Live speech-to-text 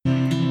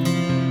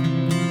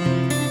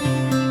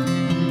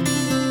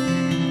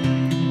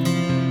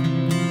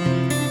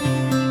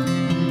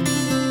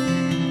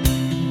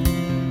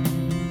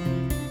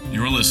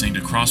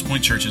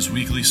Crosspoint Church's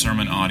weekly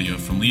sermon audio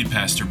from lead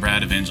pastor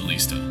Brad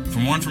Evangelista. For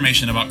more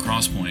information about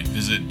Crosspoint,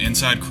 visit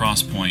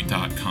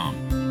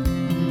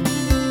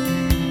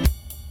insidecrosspoint.com.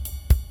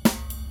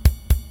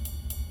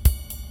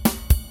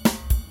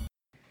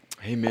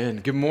 Amen.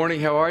 Good morning.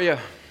 How are you?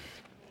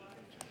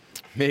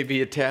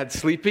 Maybe a tad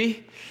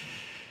sleepy.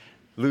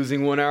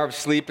 Losing 1 hour of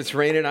sleep. It's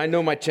raining. I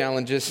know my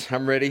challenges.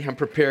 I'm ready. I'm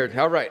prepared.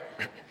 All right.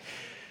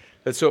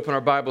 Let's open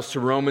our Bibles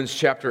to Romans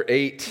chapter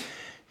 8.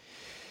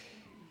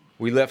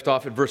 We left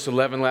off at verse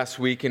 11 last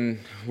week, and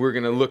we're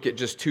going to look at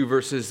just two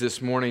verses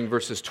this morning,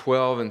 verses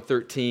 12 and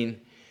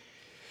 13,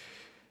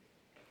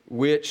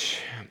 which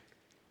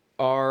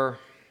are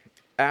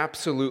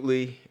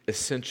absolutely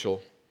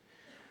essential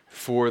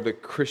for the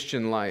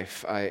Christian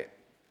life.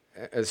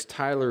 As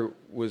Tyler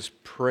was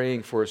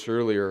praying for us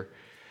earlier,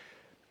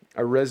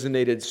 I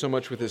resonated so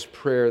much with his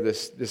prayer,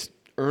 this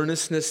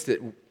earnestness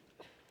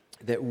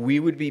that we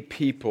would be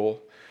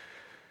people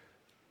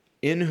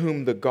in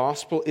whom the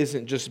gospel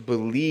isn't just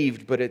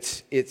believed, but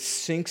it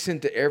sinks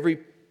into every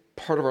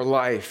part of our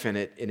life, and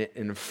it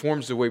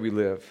informs the way we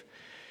live.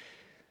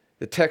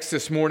 The text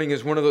this morning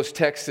is one of those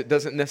texts that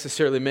doesn't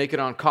necessarily make it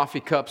on coffee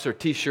cups or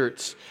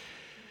t-shirts,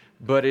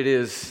 but it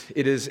is,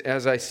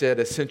 as I said,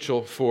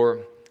 essential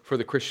for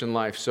the Christian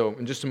life. So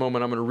in just a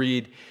moment, I'm going to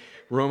read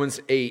Romans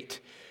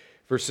 8,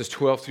 verses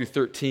 12 through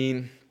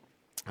 13.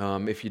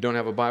 If you don't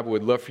have a Bible,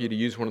 we'd love for you to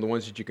use one of the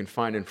ones that you can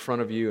find in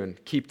front of you,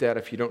 and keep that.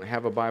 If you don't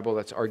have a Bible,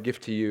 that's our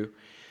gift to you.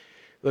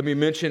 Let me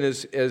mention,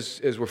 as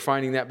we're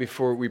finding that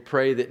before we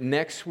pray, that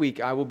next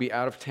week I will be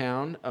out of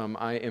town.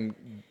 I am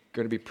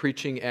going to be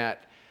preaching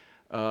at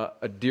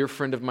a dear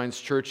friend of mine's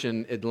church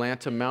in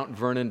Atlanta, Mount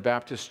Vernon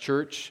Baptist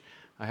Church.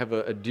 I have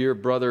a dear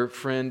brother,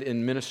 friend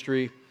in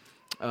ministry,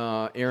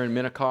 Aaron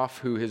Minikoff,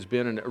 who has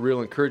been a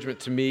real encouragement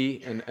to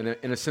me and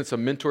in a sense a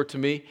mentor to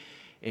me.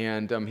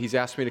 And he's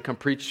asked me to come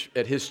preach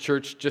at his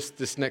church just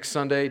this next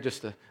Sunday,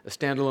 just a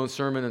standalone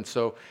sermon. And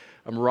so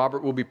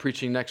Robert will be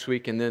preaching next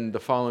week, and then the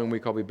following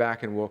week I'll be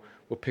back, and we'll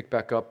pick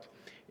back up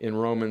in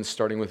Romans,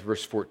 starting with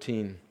verse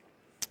 14.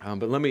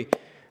 But let me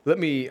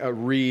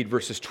read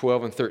verses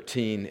 12 and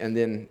 13, and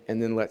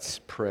then let's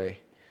pray.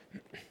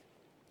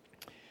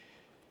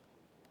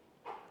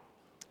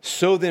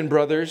 So then,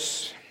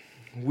 brothers,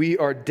 we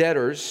are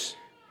debtors,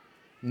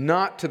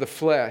 not to the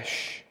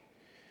flesh,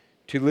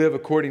 to live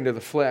according to the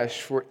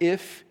flesh. For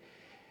if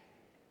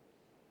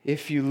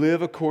you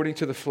live according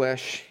to the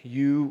flesh,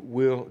 you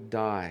will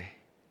die.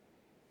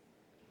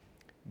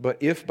 But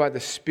if by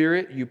the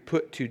Spirit you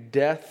put to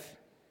death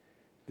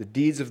the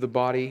deeds of the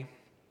body,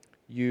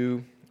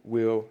 you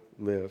will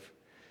live.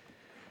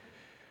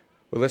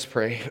 Well, let's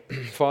pray.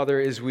 Father,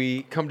 as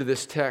we come to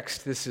this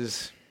text, this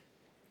is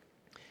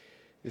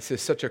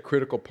such a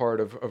critical part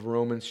of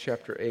Romans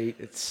chapter 8.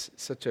 It's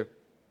such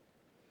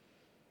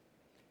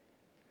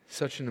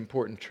an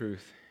important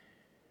truth.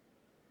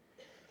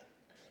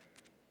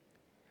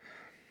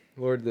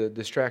 Lord, the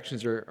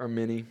distractions are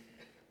many.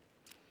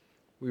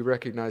 We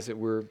recognize that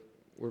we're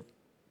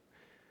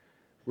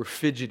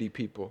fidgety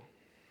people.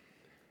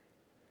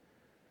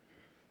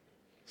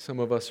 Some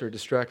of us are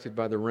distracted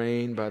by the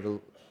rain, by the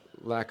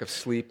lack of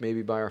sleep,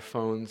 maybe by our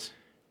phones,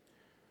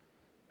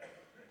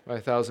 by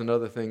 1,000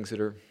 other things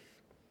that are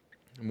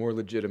more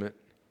legitimate.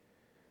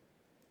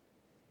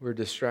 We're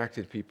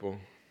distracted people.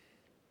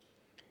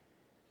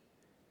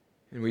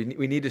 And we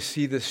need to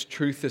see this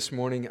truth this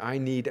morning. I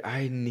need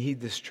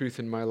this truth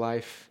in my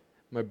life.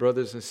 My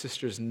brothers and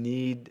sisters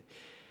need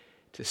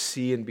to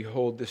see and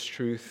behold this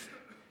truth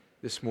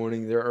this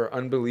morning. There are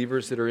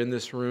unbelievers that are in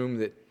this room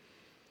that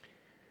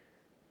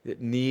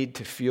need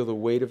to feel the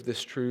weight of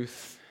this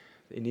truth.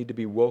 They need to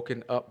be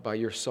woken up by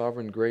your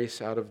sovereign grace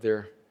out of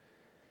their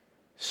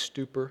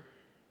stupor.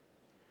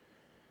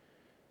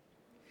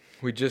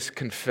 We just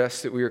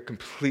confess that we are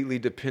completely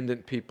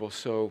dependent people,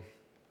 so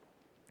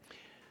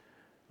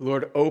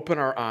Lord, open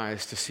our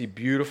eyes to see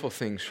beautiful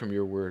things from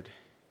your word.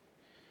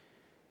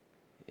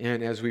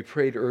 And as we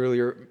prayed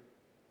earlier,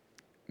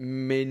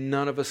 may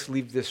none of us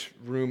leave this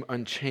room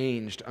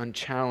unchanged,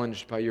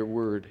 unchallenged by your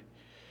word.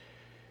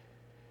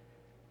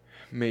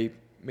 May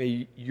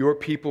your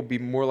people be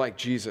more like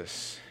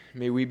Jesus.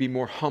 May we be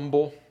more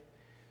humble.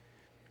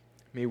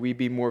 May we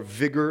be more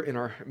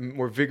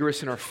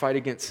vigorous in our fight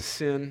against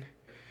sin.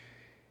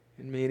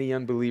 And may any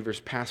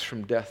unbelievers pass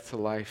from death to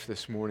life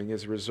this morning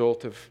as a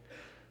result of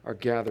our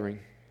gathering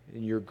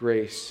in your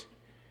grace.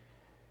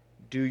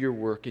 Do your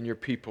work in your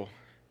people.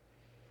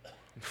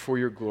 And for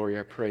your glory,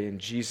 I pray in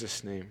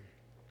Jesus' name.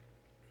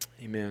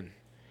 Amen.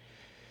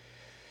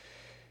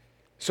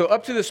 So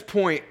up to this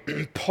point,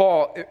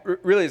 Paul,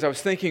 really as I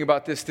was thinking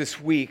about this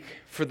week,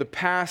 for the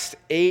past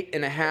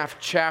 8.5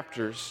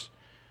 chapters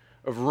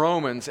of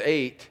Romans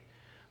 8,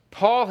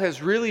 Paul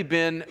has really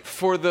been,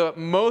 for the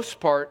most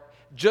part,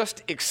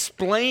 just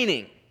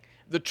explaining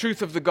the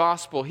truth of the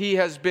gospel. He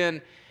has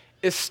been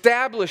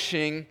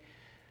establishing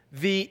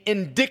the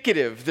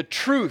indicative, the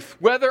truth,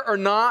 whether or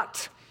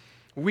not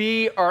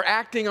we are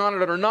acting on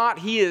it or not.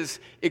 He is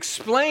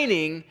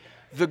explaining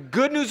the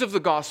good news of the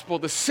gospel,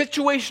 the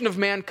situation of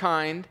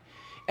mankind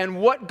and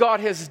what God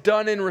has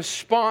done in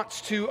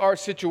response to our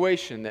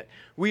situation. That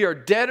we are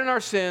dead in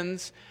our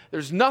sins.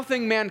 There's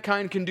nothing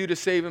mankind can do to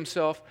save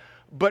himself.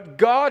 But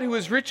God, who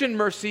is rich in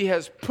mercy,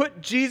 has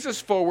put Jesus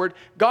forward.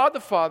 God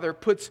the Father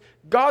puts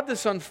God the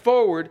Son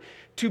forward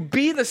to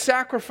be the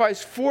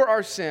sacrifice for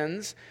our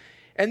sins.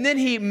 And then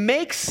he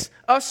makes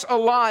us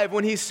alive.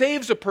 When he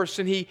saves a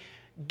person, he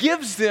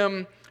gives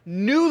them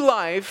new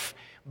life.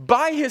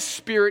 By his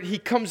Spirit, he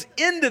comes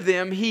into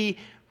them. He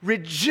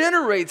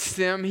regenerates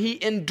them. He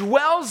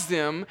indwells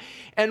them.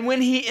 And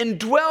when he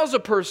indwells a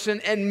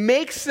person and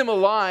makes them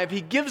alive,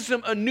 he gives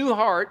them a new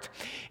heart.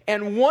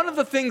 And one of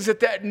the things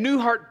that new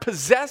heart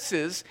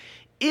possesses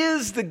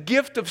is the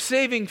gift of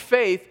saving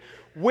faith,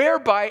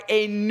 whereby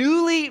a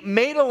newly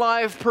made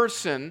alive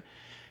person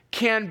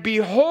can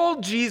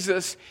behold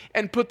Jesus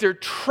and put their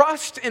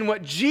trust in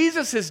what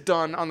Jesus has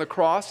done on the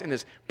cross in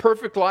his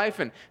perfect life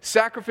and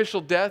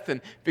sacrificial death and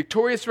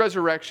victorious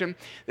resurrection.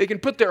 They can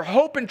put their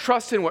hope and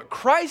trust in what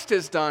Christ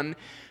has done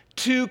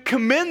to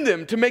commend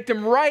them, to make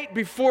them right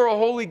before a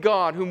holy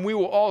God whom we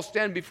will all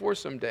stand before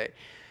someday.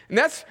 And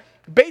that's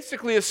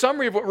basically a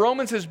summary of what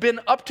Romans has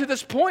been up to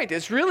this point.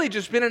 It's really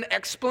just been an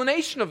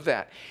explanation of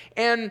that.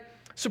 And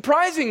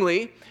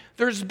surprisingly,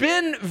 there's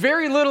been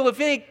very little, if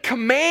any,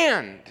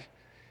 command.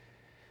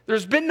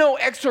 There's been no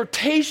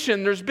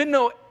exhortation. There's been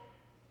no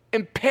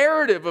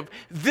imperative of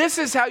this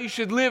is how you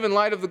should live in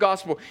light of the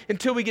gospel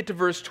until we get to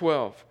verse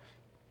 12.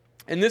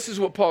 And this is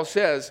what Paul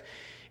says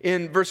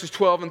in verses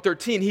 12 and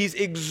 13. He's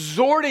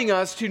exhorting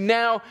us to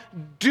now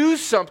do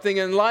something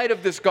in light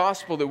of this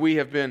gospel that we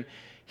have been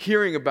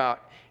hearing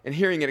about and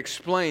hearing it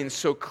explained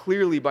so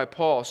clearly by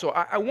Paul. So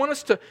I want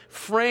us to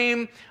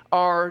frame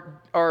our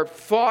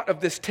thought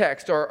of this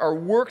text, our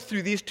work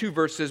through these two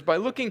verses by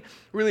looking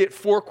really at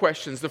four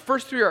questions. The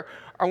first three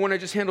I want to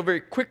just handle very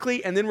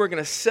quickly, and then we're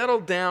going to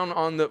settle down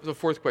on the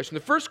fourth question.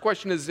 The first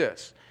question is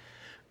this.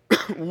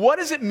 What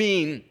does it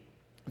mean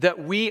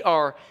that we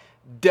are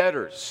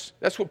debtors?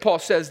 That's what Paul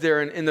says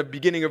there in the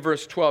beginning of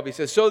verse 12. He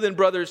says, so then,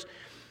 brothers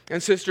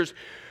and sisters,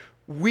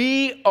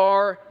 we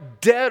are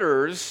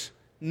debtors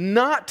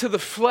not to the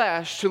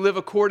flesh to live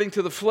according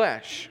to the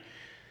flesh.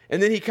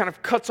 And then he kind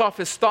of cuts off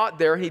his thought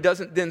there, and he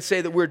doesn't then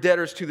say that we're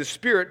debtors to the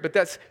Spirit, but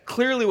that's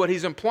clearly what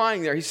he's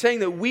implying there. He's saying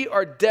that we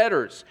are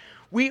debtors.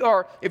 We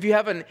are, if you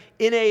have an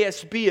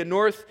NASB,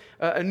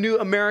 a New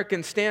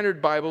American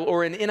Standard Bible,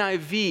 or an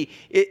NIV,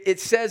 it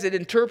says, it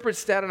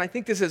interprets that, and I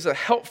think this is a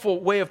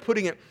helpful way of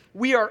putting it.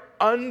 We are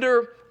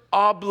under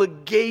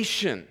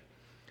obligation.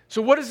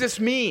 So what does this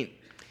mean?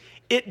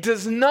 It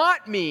does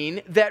not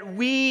mean that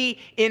we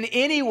in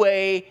any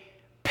way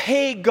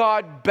pay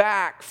God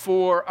back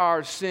for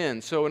our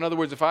sins. So in other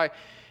words,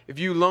 if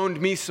you loaned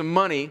me some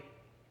money,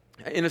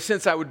 in a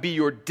sense I would be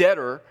your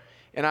debtor,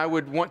 and I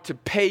would want to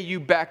pay you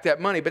back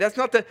that money. But that's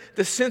not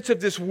the sense of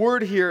this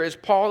word here as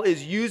Paul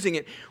is using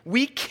it.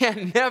 We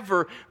can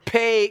never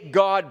pay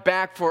God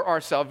back for our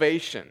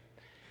salvation.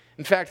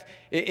 In fact,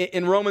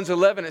 in Romans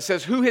 11, it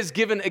says, who has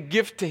given a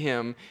gift to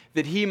him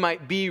that he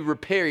might be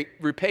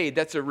repaid?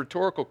 That's a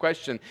rhetorical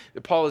question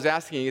that Paul is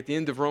asking at the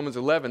end of Romans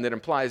 11 that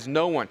implies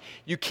no one.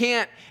 You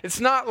can't,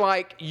 it's not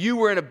like you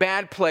were in a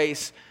bad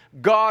place,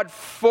 God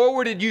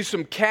forwarded you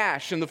some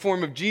cash in the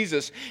form of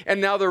Jesus,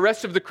 and now the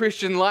rest of the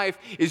Christian life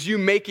is you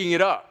making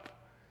it up.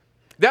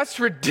 That's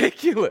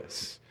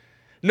ridiculous.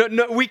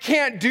 No, we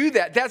can't do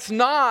that. That's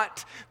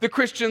not the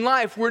Christian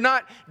life. We're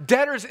not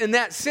debtors in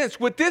that sense.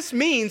 What this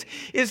means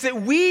is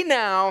that we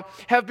now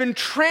have been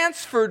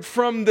transferred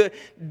from the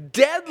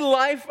dead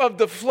life of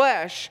the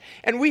flesh,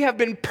 and we have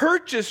been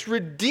purchased,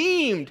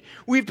 redeemed.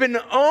 We've been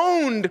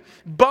owned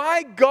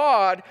by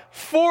God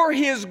for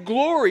His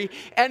glory.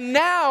 And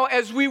now,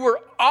 as we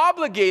were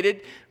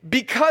obligated,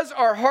 because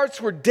our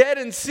hearts were dead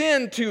in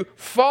sin, to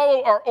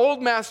follow our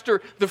old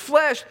master, the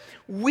flesh,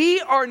 we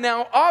are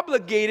now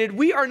obligated,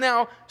 we are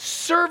now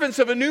servants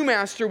of a new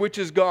master, which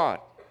is God.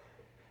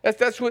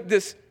 That's what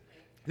this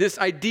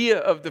idea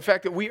of the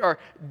fact that we are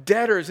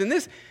debtors. And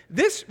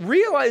this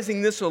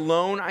realizing this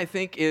alone, I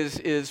think,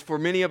 is for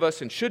many of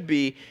us, and should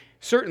be,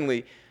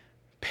 certainly,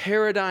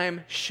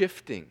 paradigm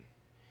shifting.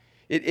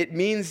 It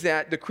means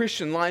that the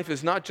Christian life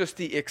is not just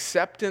the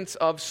acceptance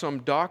of some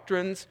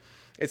doctrines.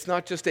 It's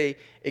not just a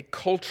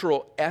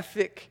cultural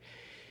ethic.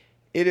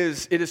 It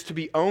is to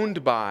be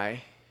owned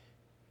by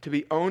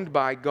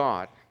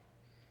God.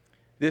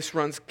 This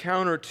runs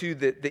counter to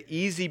the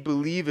easy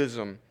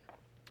believism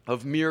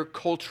of mere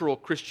cultural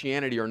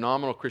Christianity or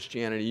nominal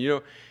Christianity.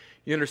 You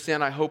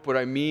understand, I hope, what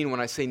I mean when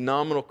I say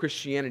nominal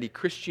Christianity.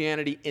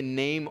 Christianity in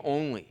name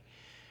only.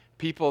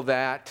 People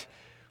that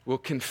will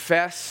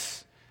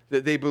confess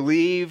that they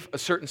believe a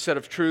certain set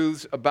of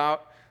truths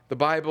about the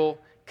Bible,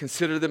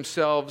 consider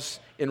themselves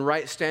in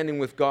right standing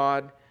with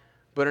God,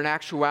 but in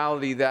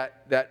actuality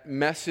that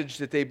message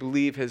that they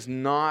believe has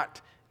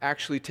not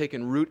actually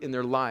taken root in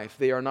their life.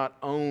 They are not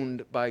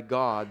owned by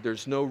God.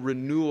 There's no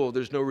renewal.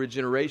 There's no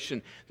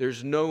regeneration.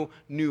 There's no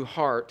new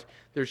heart.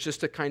 There's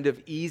just a kind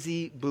of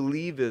easy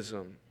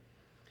believism.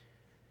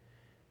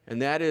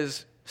 And that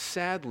is,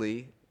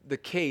 sadly, the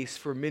case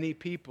for many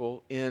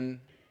people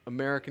in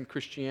American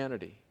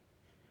Christianity.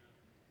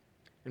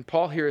 And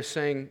Paul here is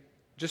saying,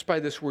 just by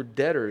this word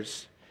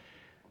debtors,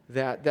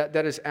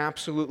 that is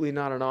absolutely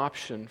not an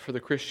option for the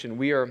Christian.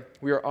 We are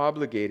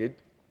obligated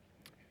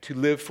to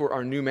live for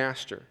our new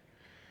master.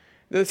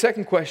 The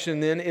second question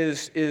then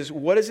is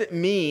what does it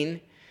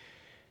mean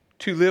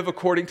to live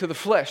according to the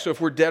flesh? So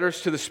if we're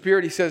debtors to the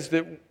Spirit, he says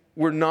that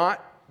we're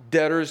not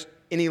debtors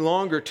any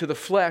longer to the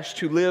flesh,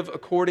 to live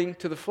according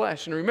to the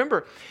flesh. And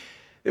remember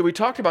that we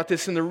talked about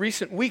this in the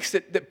recent weeks,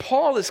 that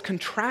Paul is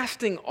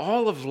contrasting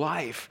all of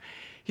life.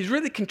 He's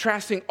really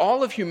contrasting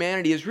all of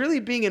humanity as really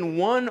being in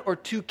one or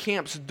two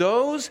camps.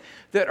 Those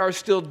that are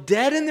still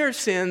dead in their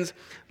sins,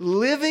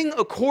 living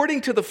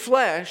according to the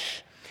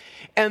flesh,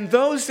 and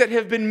those that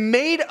have been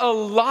made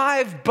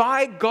alive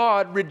by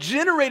God,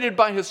 regenerated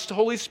by His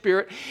Holy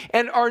Spirit,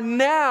 and are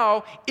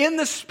now in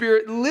the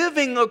Spirit,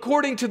 living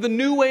according to the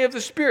new way of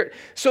the Spirit.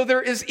 So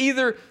there is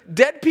either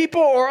dead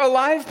people or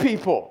alive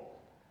people.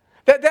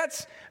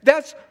 That's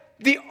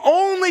the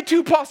only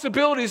two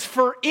possibilities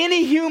for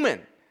any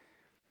human.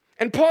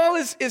 And Paul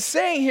is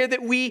saying here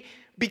that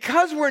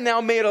because we're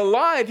now made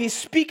alive, he's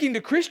speaking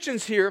to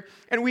Christians here,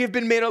 and we have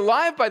been made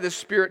alive by the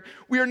Spirit.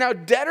 We are now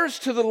debtors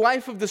to the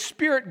life of the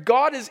Spirit.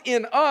 God is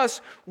in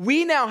us.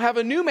 We now have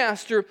a new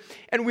master,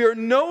 and we are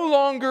no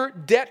longer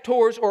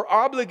debtors or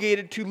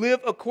obligated to live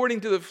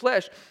according to the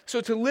flesh.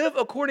 So to live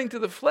according to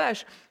the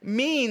flesh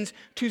means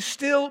to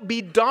still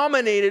be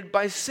dominated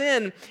by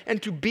sin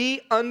and to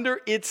be under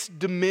its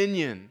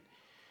dominion.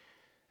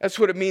 That's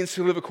what it means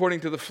to live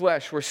according to the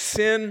flesh, where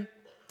sin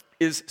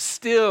is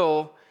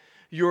still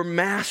your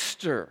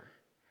master.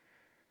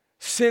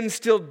 Sin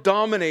still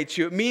dominates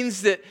you. It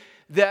means that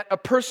a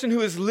person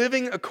who is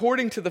living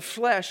according to the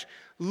flesh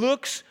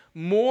looks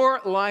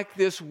more like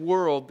this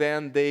world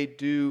than they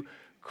do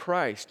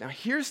Christ. Now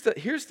here's the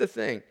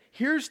thing.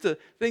 Here's the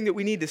thing that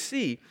we need to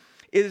see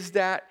is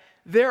that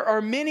there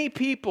are many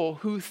people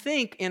who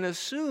think and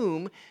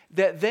assume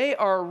that they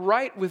are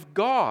right with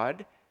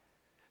God,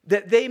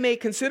 that they may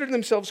consider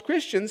themselves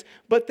Christians,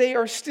 but they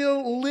are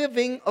still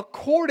living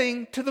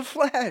according to the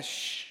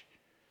flesh.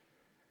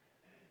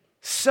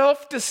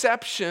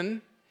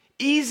 Self-deception,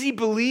 easy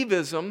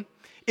believism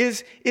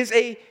is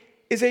a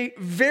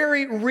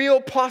very real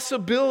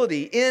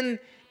possibility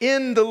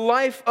in the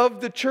life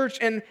of the church.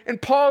 And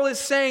Paul is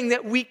saying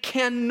that we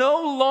can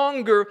no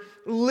longer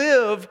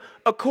live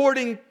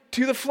according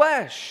to the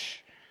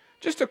flesh.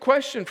 Just a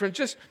question,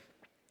 friends.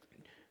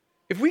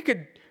 If we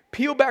could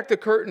peel back the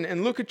curtain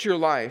and look at your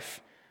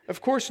life.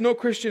 Of course, no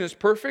Christian is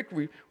perfect.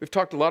 We've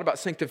talked a lot about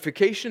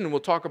sanctification, and we'll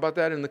talk about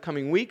that in the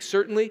coming weeks,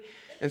 certainly,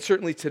 and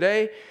certainly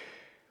today.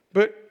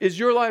 But is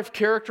your life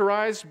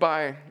characterized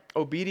by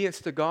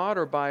obedience to God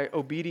or by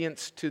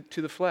obedience to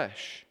the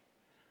flesh?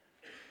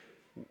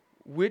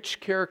 Which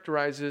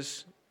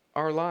characterizes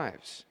our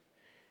lives?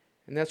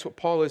 And that's what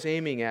Paul is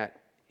aiming at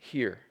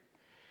here.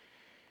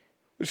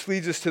 Which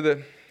leads us to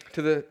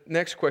the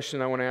next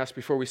question I want to ask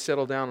before we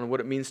settle down on what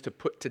it means to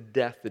put to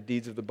death the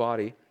deeds of the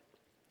body.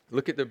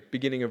 Look at the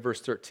beginning of verse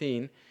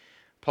 13.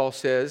 Paul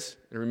says,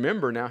 and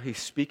remember now he's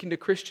speaking to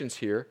Christians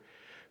here,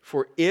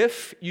 for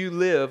if you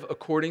live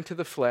according to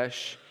the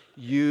flesh,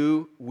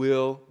 you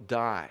will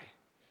die.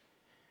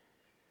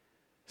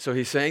 So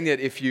he's saying that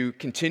if you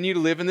continue to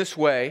live in this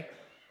way,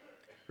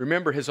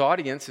 remember his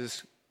audience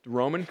is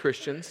Roman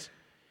Christians,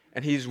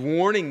 and he's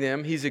warning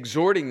them, he's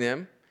exhorting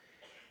them,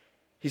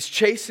 he's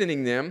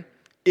chastening them.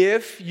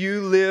 If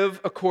you live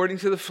according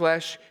to the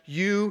flesh,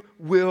 you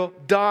will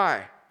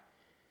die.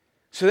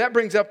 So that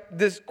brings up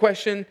this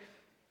question.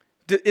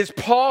 Is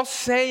Paul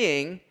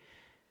saying,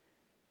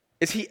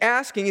 is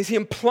he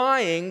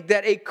implying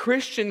that a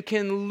Christian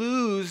can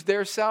lose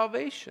their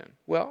salvation?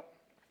 Well,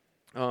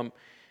 I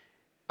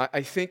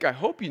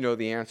hope you know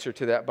the answer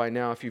to that by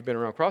now if you've been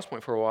around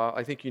Crosspoint for a while.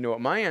 I think you know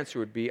what my answer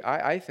would be.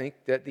 I think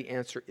that the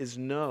answer is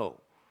no.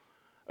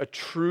 A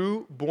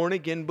true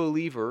born-again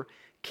believer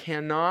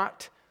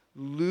cannot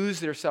lose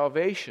their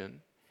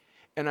salvation.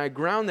 And I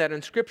ground that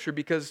in Scripture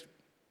because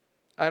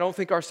I don't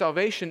think our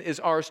salvation is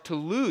ours to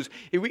lose.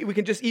 We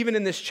can just, even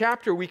in this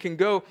chapter, we can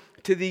go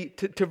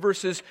to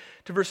verses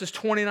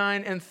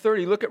 29 and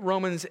 30. Look at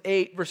Romans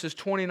 8, verses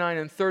 29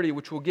 and 30,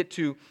 which we'll get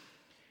to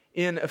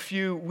in a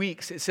few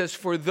weeks. It says,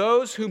 for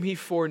those whom he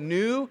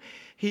foreknew,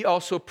 he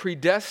also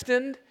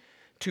predestined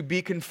to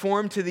be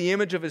conformed to the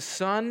image of his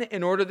Son,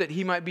 in order that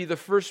he might be the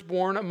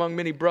firstborn among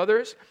many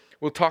brothers.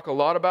 We'll talk a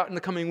lot about in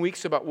the coming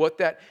weeks about what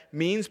that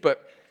means,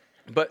 but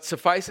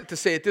suffice it to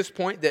say at this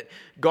point that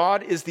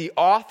God is the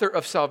author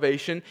of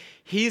salvation.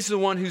 He's the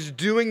one who's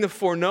doing the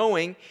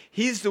foreknowing.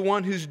 He's the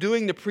one who's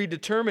doing the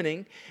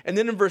predetermining. And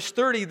then in verse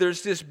 30,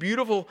 there's this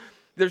beautiful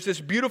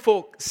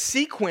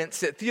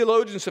sequence that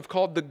theologians have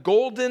called the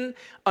golden,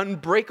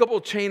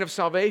 unbreakable chain of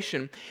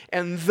salvation.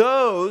 And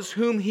those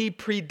whom he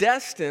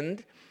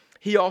predestined,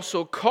 he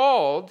also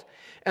called.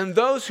 And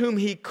those whom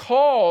he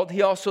called,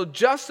 he also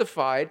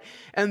justified.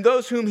 And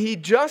those whom he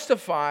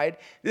justified,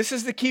 this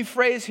is the key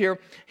phrase here,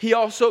 he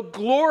also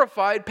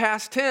glorified,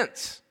 past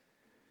tense.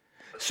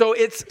 So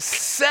it's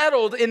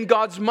settled in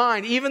God's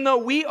mind. Even though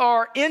we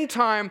are in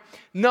time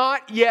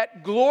not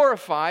yet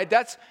glorified,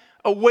 that's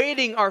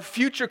awaiting our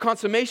future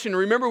consummation.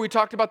 Remember, we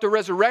talked about the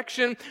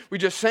resurrection. We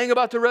just sang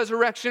about the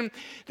resurrection,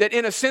 that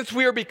in a sense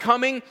we are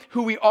becoming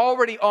who we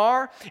already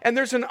are. And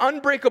there's an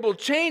unbreakable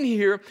chain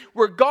here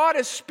where God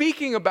is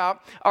speaking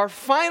about our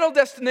final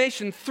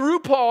destination through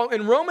Paul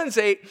in Romans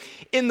 8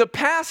 in the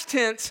past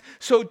tense.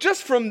 So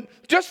just from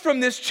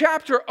this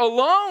chapter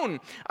alone,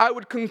 I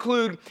would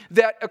conclude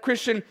that a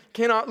Christian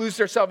cannot lose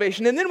their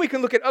salvation. And then we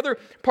can look at other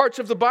parts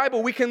of the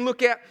Bible. We can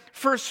look at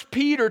 1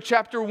 Peter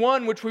chapter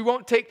 1, which we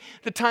won't take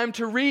the time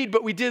to read,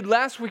 but we did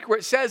last week, where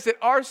it says that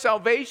our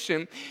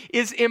salvation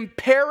is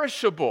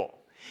imperishable.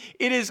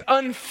 It is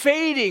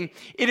unfading.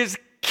 It is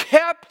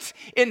kept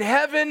in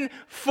heaven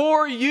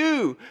for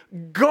you,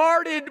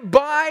 guarded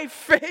by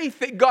faith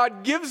that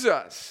God gives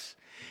us.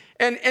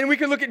 And we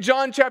can look at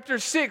John chapter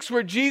 6,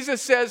 where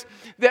Jesus says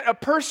that a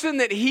person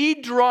that he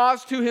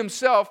draws to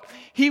himself,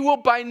 he will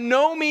by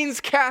no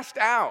means cast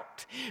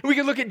out. We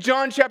can look at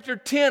John chapter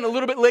 10 a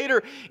little bit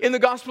later in the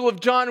Gospel of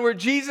John, where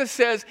Jesus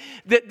says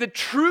that the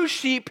true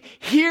sheep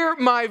hear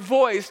my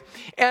voice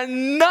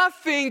and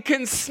nothing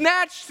can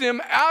snatch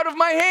them out of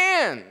my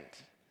hand.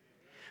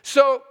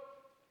 So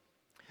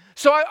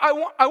I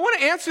want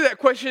to answer that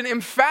question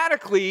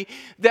emphatically,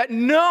 that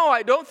no,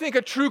 I don't think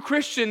a true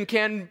Christian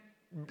can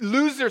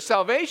lose their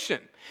salvation.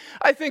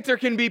 I think there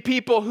can be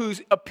people who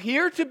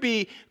appear to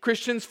be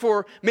Christians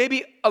for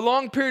maybe a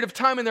long period of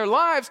time in their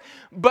lives,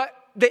 but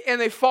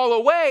they fall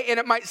away, and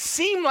it might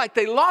seem like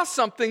they lost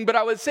something, but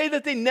I would say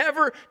that they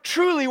never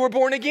truly were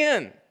born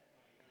again.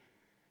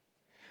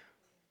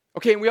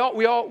 Okay, and we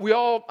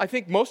all, I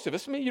think most of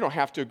us, I mean, you don't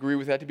have to agree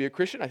with that to be a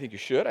Christian. I think you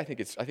should. I think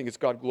it's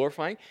God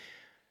glorifying.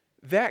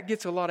 That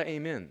gets a lot of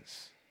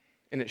amens,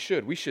 and it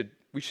should. We should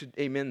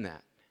amen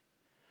that.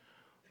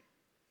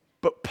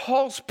 But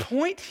Paul's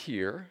point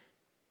here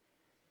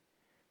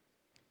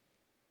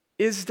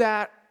is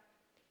that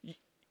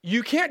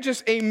you can't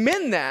just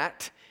amen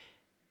that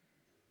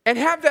and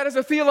have that as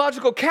a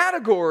theological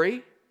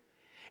category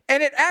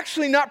and it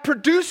actually not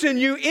produce in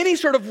you any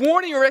sort of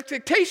warning or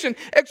exhortation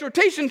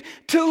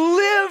to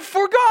live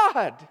for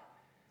God.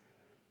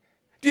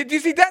 Do you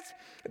see that?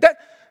 Let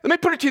me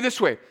put it to you this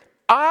way.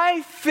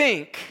 All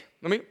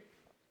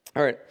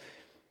right,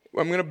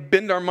 I'm going to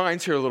bend our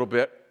minds here a little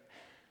bit.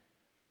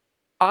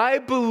 I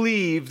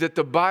believe that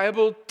the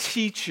Bible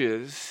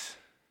teaches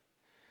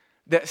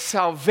that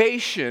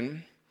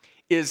salvation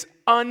is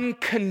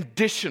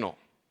unconditional.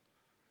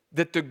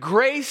 That the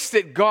grace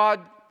that God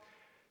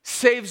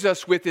saves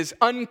us with is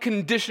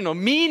unconditional,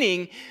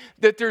 meaning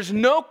that there's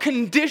no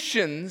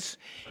conditions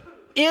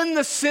in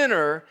the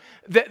sinner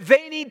that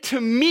they need to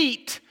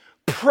meet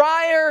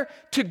prior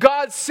to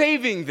God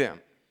saving them.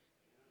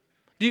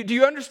 Do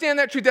you understand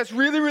that truth? That's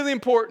really, really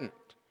important.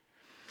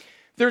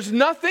 There's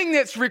nothing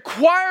that's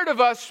required of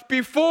us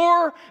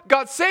before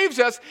God saves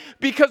us,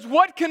 because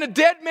what can a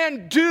dead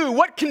man do?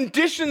 What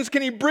conditions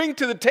can he bring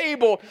to the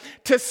table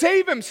to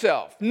save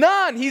himself?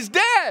 None. He's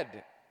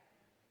dead.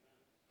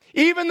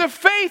 Even the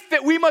faith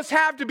that we must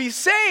have to be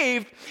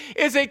saved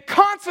is a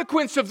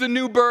consequence of the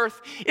new birth.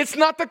 It's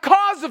not the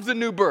cause of the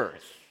new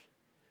birth.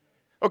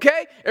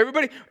 Okay?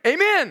 Everybody,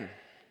 amen.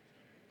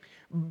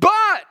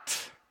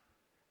 But,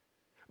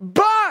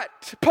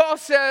 Paul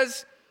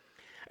says,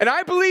 and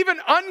I believe in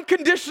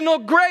unconditional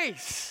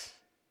grace,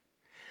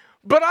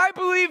 but I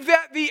believe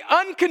that the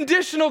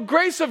unconditional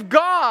grace of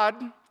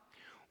God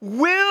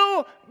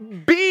will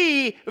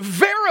be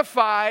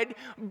verified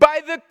by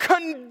the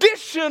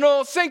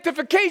conditional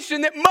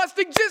sanctification that must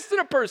exist in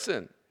a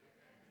person.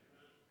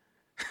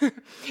 In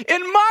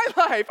my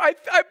life,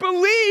 I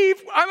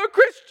believe I'm a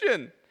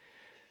Christian.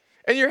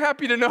 And you're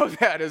happy to know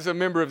that as a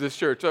member of this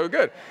church. Oh,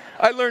 good.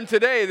 I learned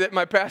today that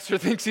my pastor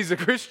thinks he's a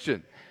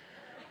Christian.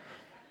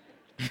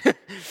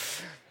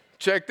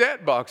 Check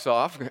that box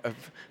off.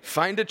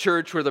 Find a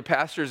church where the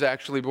pastor is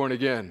actually born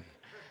again.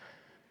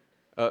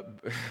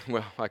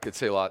 Well, I could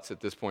say lots at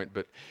this point,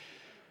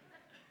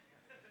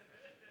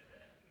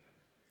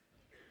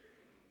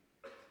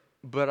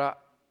 but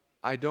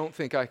I don't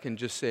think I can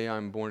just say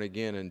I'm born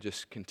again and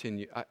just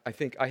continue. I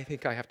think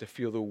I have to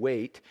feel the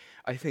weight.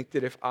 I think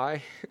that if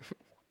I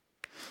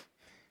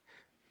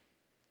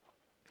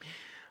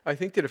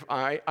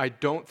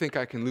don't think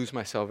I can lose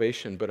my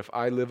salvation, but if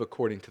I live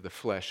according to the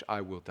flesh, I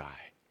will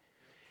die.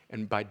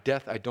 And by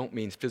death, I don't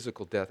mean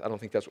physical death. I don't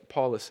think that's what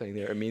Paul is saying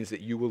there. It means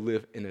that you will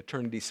live in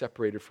eternity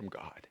separated from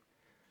God.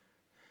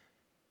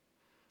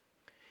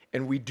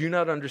 And we do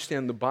not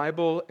understand the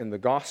Bible and the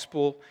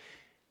gospel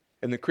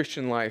and the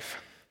Christian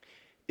life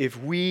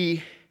if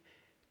we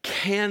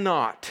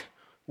cannot,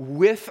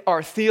 with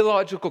our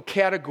theological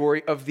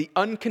category of the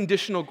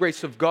unconditional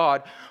grace of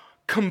God,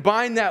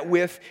 combine that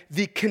with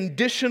the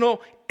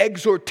conditional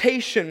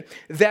exhortation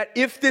that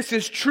if this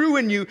is true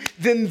in you,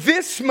 then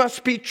this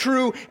must be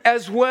true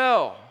as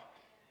well.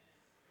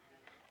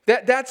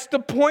 That's the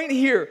point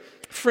here,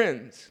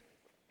 friends.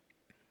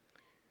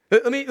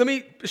 Let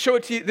me show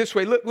it to you this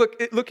way. Let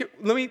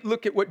me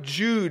look at what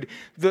Jude,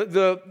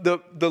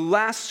 the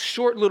last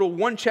short little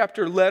one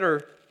chapter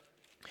letter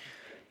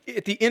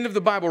at the end of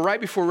the Bible,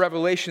 right before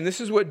Revelation. This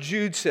is what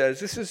Jude says.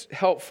 This is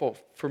helpful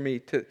for me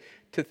to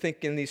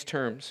think in these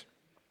terms.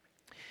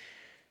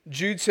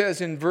 Jude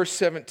says in verse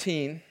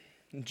 17,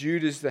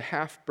 Jude is the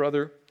half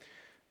brother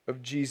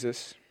of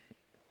Jesus.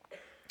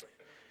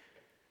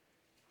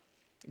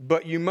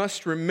 But you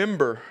must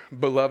remember,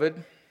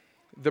 beloved,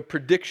 the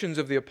predictions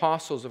of the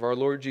apostles of our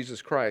Lord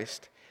Jesus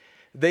Christ.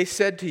 They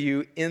said to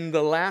you, in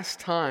the last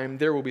time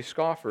there will be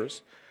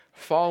scoffers,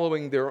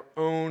 following their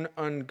own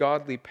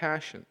ungodly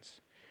passions.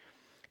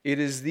 It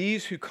is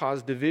these who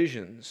cause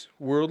divisions,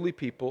 worldly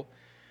people,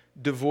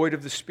 devoid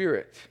of the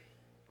Spirit.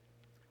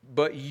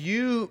 But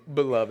you,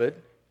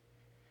 beloved,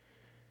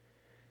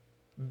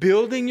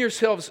 building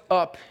yourselves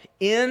up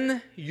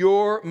in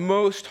your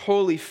most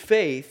holy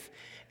faith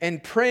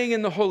and praying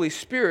in the Holy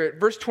Spirit,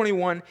 verse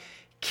 21,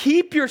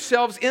 keep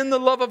yourselves in the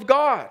love of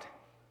God,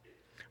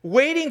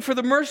 waiting for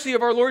the mercy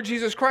of our Lord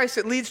Jesus Christ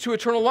that leads to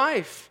eternal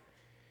life.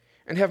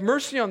 And have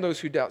mercy on those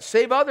who doubt.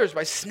 Save others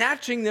by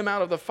snatching them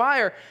out of the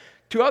fire.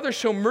 To others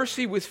show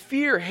mercy with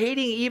fear,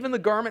 hating even the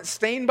garment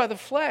stained by the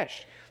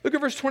flesh. Look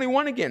at verse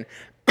 21 again.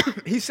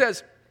 He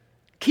says,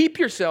 keep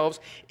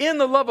yourselves in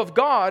the love of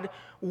God,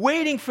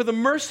 waiting for the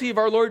mercy of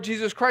our Lord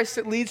Jesus Christ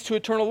that leads to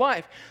eternal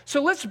life.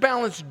 So let's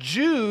balance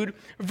Jude,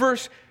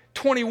 verse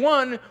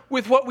 21,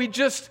 with what we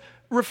just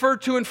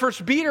referred to in 1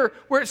 Peter,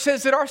 where it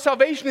says that our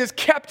salvation is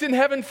kept in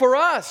heaven for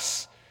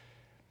us.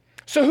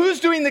 So who's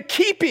doing the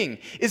keeping?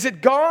 Is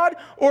it God,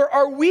 or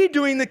are we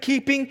doing the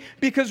keeping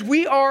because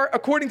we are,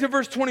 according to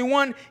verse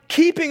 21,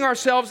 keeping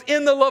ourselves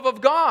in the love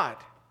of God?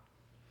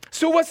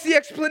 So what's the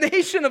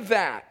explanation of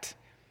that?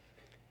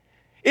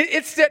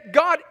 It's that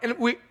God, and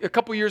a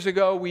couple years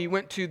ago, we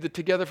went to the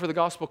Together for the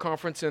Gospel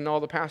conference, and all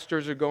the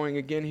pastors are going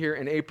again here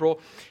in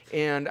April.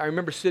 And I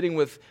remember sitting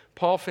with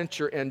Paul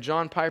Fincher, and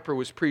John Piper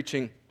was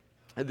preaching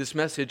this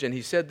message, and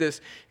he said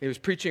this, he was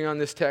preaching on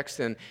this text,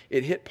 and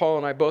it hit Paul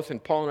and I both,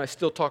 and Paul and I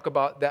still talk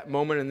about that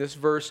moment in this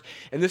verse.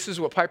 And this is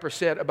what Piper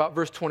said about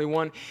verse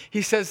 21.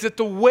 He says that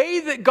the way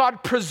that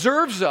God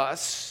preserves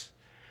us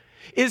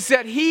is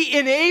that He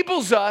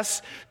enables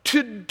us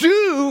to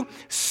do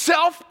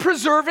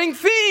self-preserving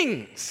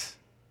things.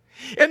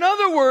 In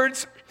other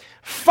words,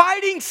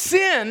 fighting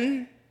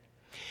sin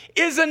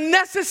is a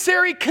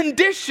necessary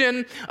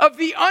condition of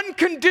the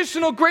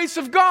unconditional grace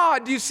of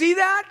God. Do you see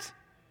that?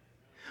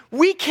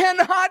 We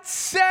cannot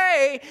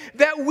say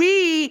that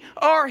we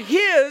are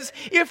His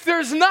if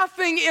there's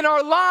nothing in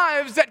our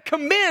lives that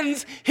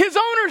commends His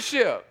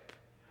ownership.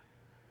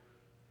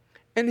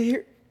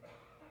 And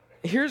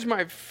here's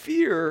my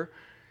fear.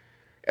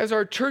 As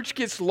our church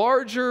gets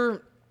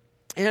larger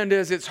and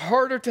as it's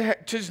harder to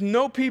just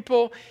know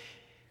people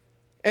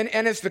and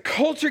as the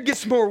culture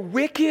gets more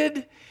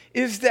wicked,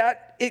 is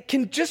that it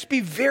can just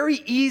be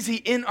very easy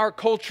in our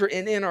culture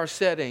and in our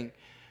setting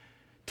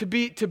to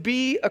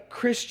be a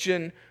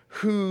Christian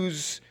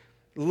whose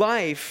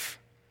life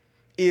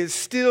is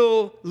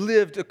still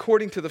lived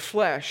according to the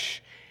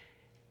flesh,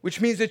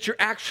 which means that you're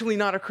actually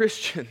not a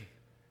Christian.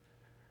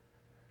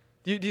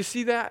 Do you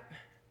see that?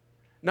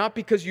 Not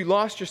because you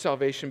lost your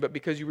salvation, but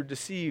because you were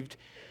deceived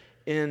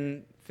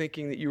in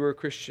thinking that you were a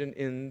Christian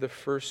in the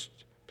first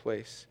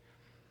place.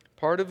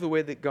 Part of the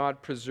way that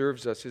God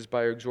preserves us is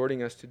by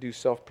exhorting us to do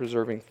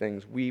self-preserving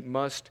things. We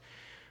must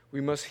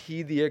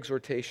heed the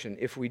exhortation.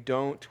 If we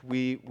don't,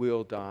 we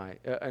will die.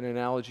 An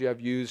analogy I've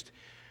used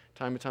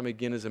time and time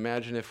again is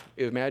imagine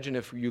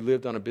if you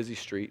lived on a busy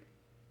street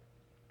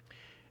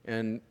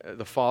and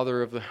the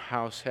father of the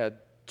house had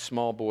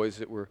small boys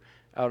that were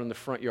out in the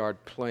front yard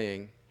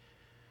playing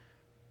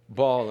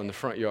ball in the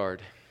front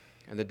yard,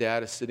 and the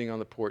dad is sitting on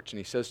the porch and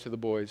he says to the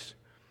boys,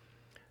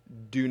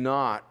 do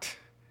not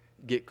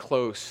get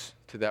close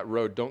to that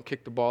road. Don't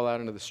kick the ball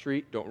out into the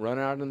street. Don't run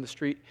out into the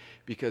street,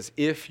 because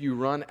if you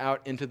run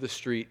out into the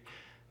street,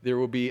 there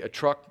will be a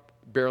truck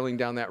barreling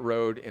down that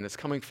road and it's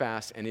coming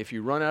fast, and if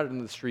you run out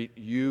into the street,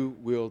 you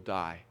will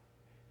die.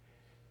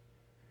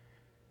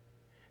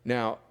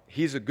 Now,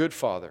 he's a good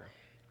father,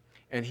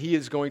 and he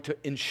is going to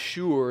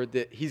ensure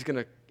that he's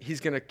going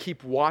to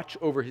keep watch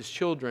over his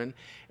children.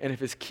 And if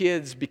his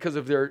kids, because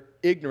of their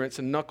ignorance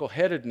and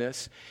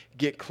knuckleheadedness,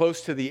 get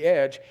close to the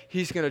edge,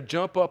 he's going to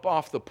jump up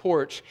off the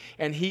porch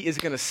and he is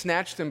going to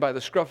snatch them by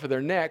the scruff of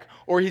their neck,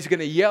 or he's going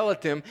to yell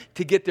at them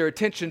to get their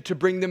attention to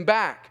bring them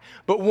back.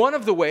 But one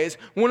of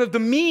the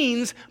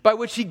means by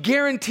which he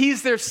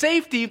guarantees their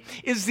safety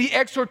is the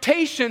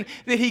exhortation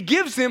that he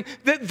gives them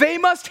that they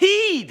must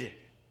heed.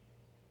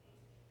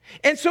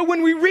 And so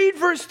when we read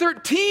verse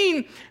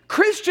 13,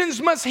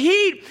 Christians must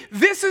heed.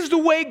 This is the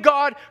way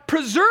God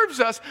preserves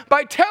us,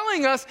 by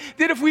telling us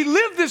that if we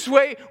live this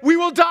way, we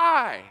will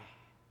die.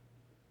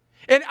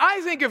 And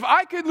I think if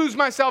I could lose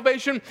my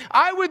salvation,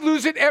 I would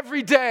lose it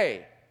every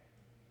day.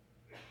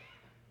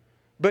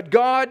 But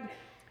God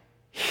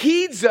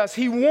heeds us,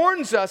 He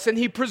warns us, and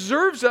He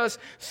preserves us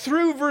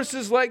through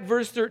verses like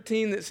verse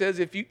 13 that says,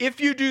 if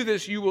you do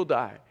this, you will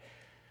die.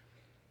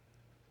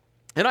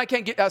 And I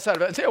can't get outside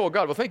of it and say, oh, well,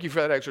 God, well, thank you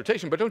for that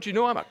exhortation. But don't you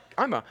know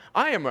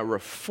I am a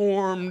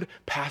reformed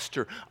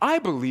pastor. I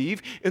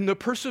believe in the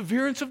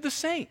perseverance of the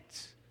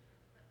saints.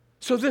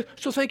 So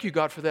thank you,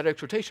 God, for that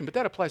exhortation. But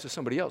that applies to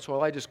somebody else.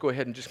 Well, I just go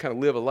ahead and just kind of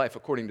live a life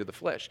according to the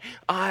flesh.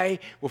 I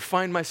will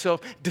find myself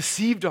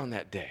deceived on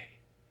that day.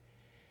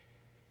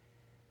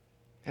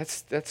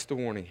 That's the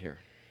warning here.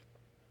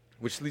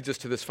 Which leads us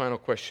to this final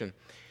question.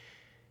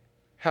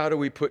 How do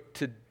we put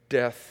to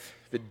death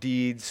the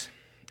deeds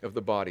of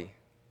the body?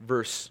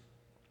 Verse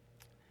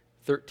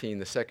 13,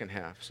 the second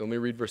half. So let me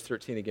read verse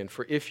 13 again.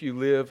 For if you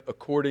live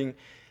according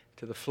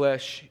to the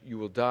flesh, you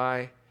will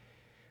die.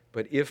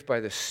 But if by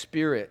the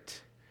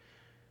Spirit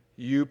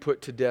you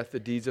put to death the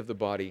deeds of the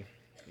body,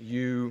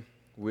 you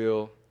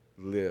will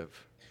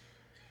live.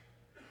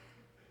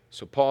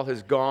 So Paul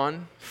has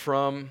gone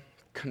from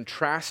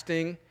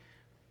contrasting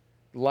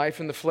life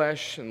in the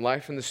flesh and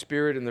life in the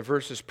Spirit in the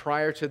verses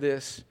prior to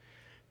this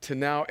to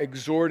now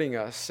exhorting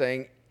us,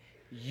 saying,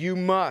 you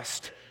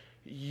must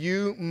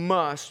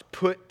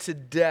put to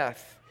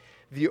death.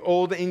 The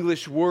Old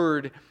English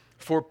word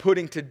for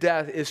putting to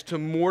death is to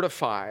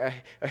mortify.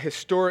 A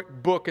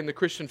historic book in the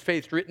Christian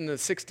faith written in the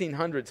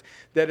 1600s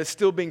that is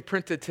still being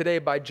printed today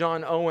by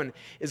John Owen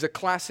is a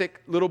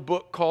classic little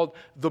book called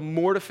The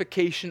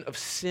Mortification of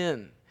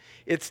Sin.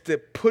 It's the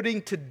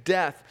putting to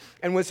death.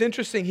 And what's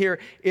interesting here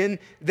in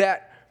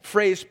that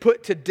phrase,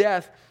 put to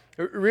death,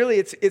 really,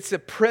 it's a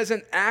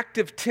present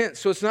active tense,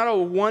 so it's not a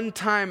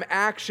one-time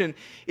action.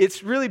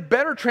 It's really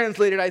better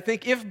translated, I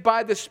think, if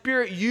by the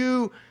Spirit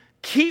you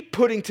keep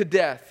putting to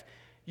death,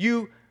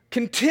 you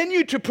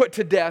continue to put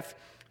to death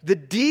the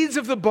deeds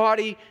of the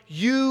body,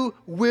 you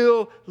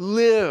will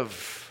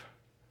live.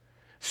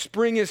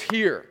 Spring is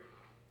here,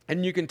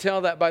 and you can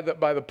tell that by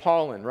the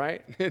pollen,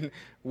 right?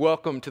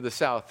 Welcome to the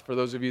South, for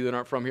those of you that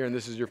aren't from here, and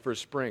this is your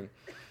first spring.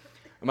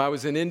 I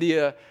was in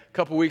India a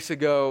couple weeks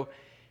ago,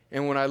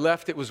 and when I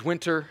left, it was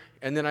winter.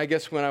 And then I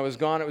guess when I was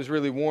gone, it was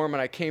really warm.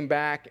 And I came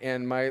back,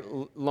 and my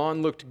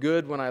lawn looked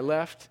good when I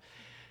left.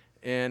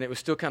 And it was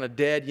still kind of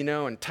dead,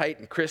 and tight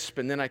and crisp.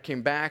 And then I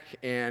came back,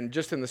 and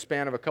just in the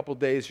span of a couple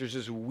days, there's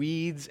just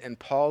weeds and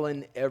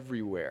pollen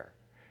everywhere.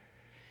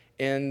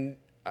 And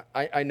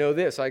I know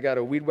this. I got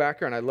a weed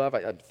whacker, and I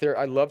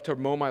love to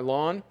mow my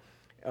lawn.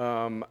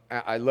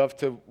 I love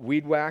to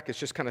weed whack. It's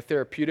just kind of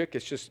therapeutic.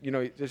 It's just,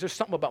 there's just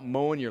something about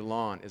mowing your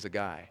lawn as a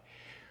guy,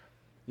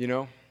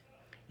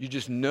 You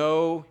just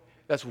know,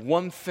 that's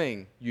one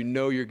thing you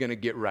know you're going to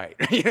get right.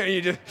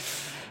 You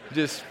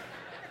just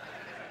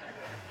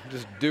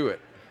do it.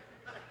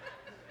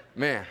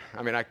 Man,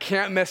 I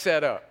can't mess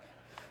that up.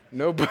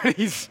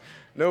 Nobody's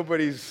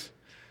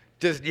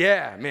just,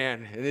 yeah,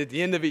 man. And at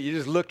the end of it, you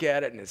just look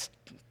at it and it's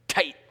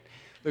tight.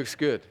 Looks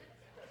good.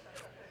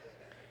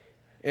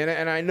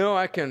 And I know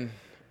I can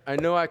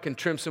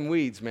trim some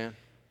weeds, man,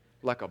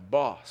 like a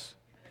boss.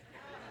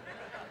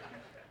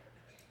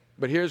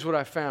 But here's what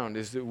I found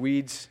is that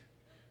weeds,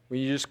 when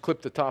you just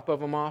clip the top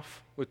of them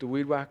off with the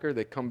weed whacker,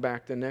 they come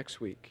back the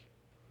next week.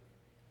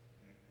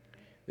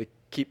 They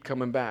keep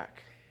coming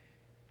back.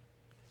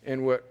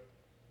 And what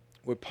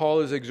Paul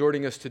is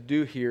exhorting us to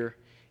do here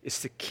is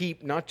to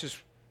keep not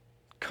just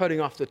cutting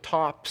off the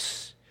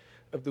tops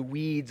of the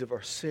weeds of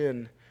our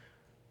sin,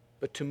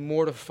 but to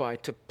mortify,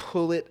 to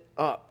pull it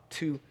up,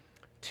 to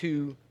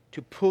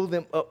pull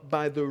them up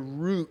by the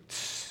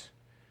roots,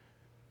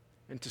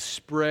 and to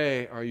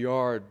spray our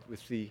yard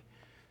with the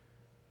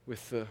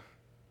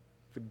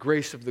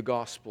grace of the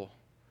gospel.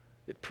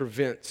 It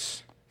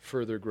prevents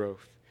further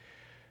growth.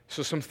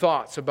 So some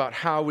thoughts about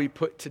how we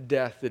put to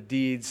death the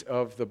deeds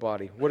of the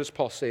body. What does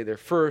Paul say there?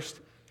 First,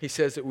 he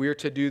says that we are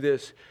to do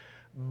this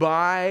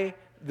by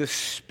the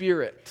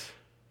Spirit.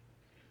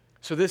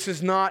 So this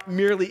is not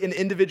merely an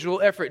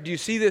individual effort. Do you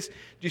see this? Do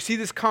you see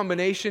this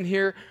combination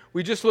here?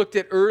 We just looked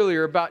at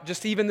earlier about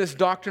just even this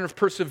doctrine of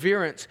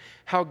perseverance,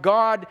 how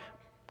God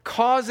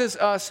causes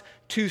us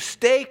to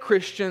stay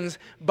Christians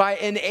by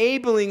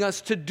enabling us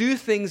to do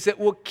things that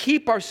will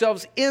keep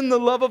ourselves in the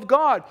love of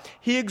God.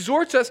 He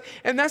exhorts us,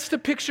 and that's the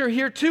picture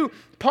here too.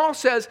 Paul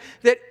says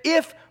that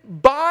if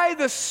by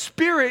the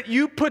Spirit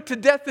you put to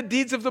death the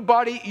deeds of the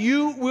body,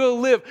 you will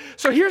live.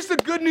 So here's the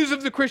good news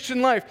of the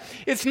Christian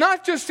life. It's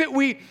not just that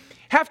we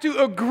have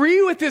to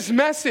agree with this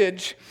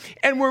message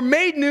and we're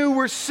made new,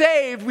 we're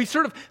saved, we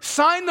sort of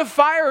signed the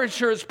fire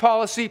insurance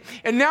policy,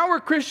 and now we're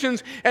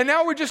Christians, and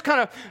now we're just kind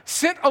of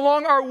sent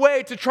along our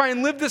way to try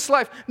and live this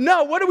life.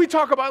 No, what did we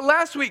talk about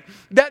last week?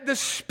 That the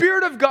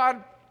Spirit of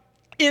God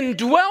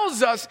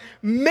indwells us,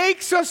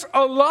 makes us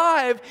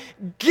alive,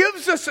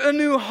 gives us a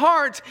new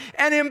heart,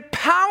 and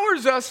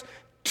empowers us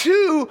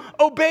to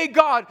obey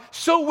God.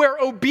 So where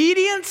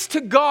obedience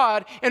to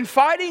God and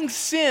fighting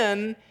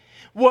sin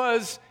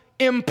was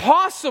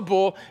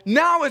impossible,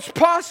 now it's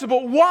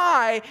possible.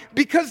 Why?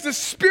 Because the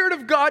Spirit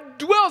of God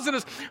dwells in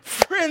us.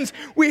 Friends,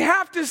 we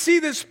have to see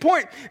this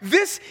point.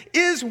 This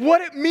is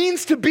what it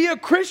means to be a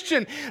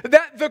Christian.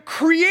 That the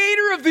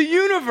Creator of the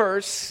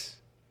universe,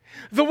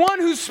 the one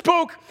who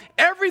spoke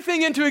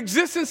everything into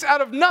existence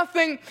out of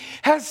nothing,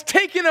 has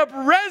taken up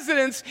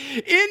residence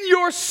in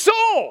your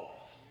soul.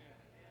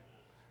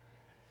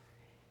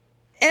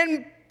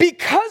 And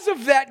because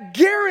of that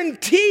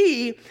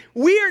guarantee,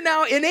 we are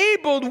now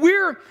enabled,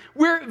 we're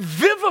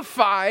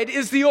vivified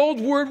is the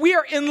old word. We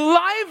are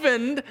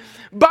enlivened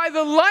by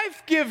the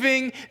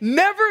life-giving,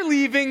 never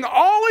leaving,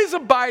 always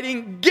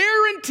abiding,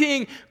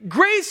 guaranteeing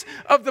grace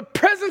of the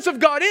presence of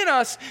God in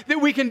us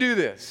that we can do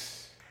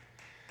this.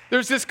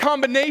 There's this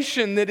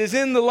combination that is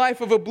in the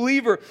life of a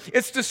believer.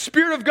 It's the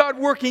Spirit of God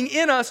working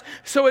in us,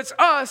 so it's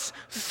us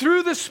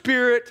through the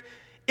Spirit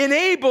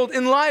enabled,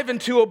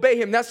 enlivened to obey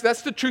Him.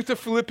 That's the truth of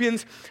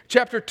Philippians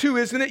chapter 2,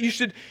 isn't it?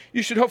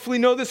 You should hopefully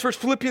know this verse.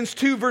 Philippians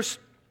 2, verse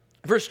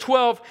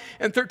 12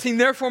 and 13.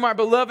 Therefore, my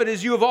beloved,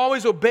 as you have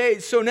always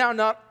obeyed, so now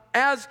not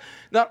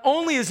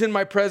only as in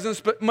my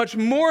presence, but much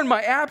more in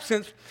my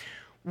absence,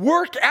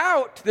 work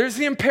out, there's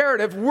the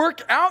imperative,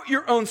 work out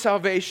your own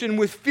salvation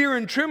with fear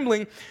and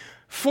trembling,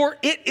 for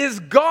it is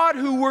God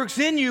who works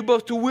in you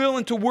both to will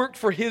and to work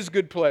for His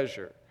good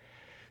pleasure.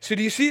 So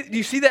do you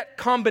see that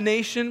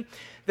combination?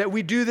 That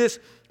we do this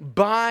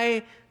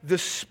by the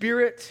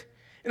Spirit.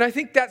 And I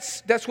think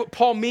that's what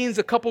Paul means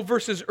a couple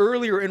verses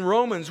earlier in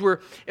Romans, where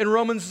in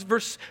Romans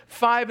verse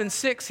 5 and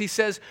 6, he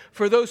says,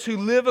 for those who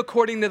live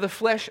according to the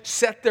flesh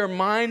set their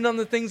mind on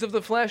the things of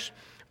the flesh,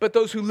 but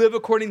those who live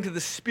according to the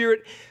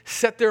Spirit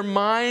set their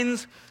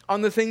minds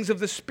on the things of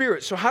the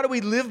Spirit. So how do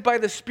we live by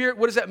the Spirit?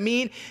 What does that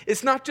mean?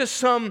 It's not just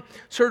some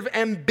sort of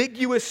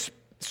ambiguous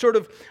sort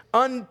of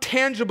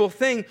untangible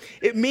thing.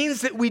 It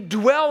means that we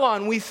dwell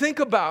on, we think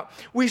about,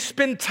 we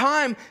spend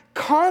time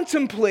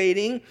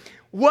contemplating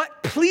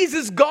what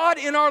pleases God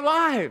in our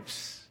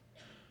lives.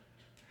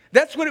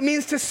 That's what it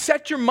means to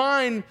set your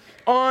mind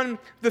on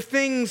the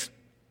things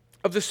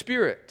of the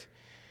Spirit.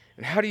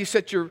 And how do you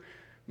set your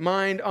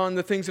mind on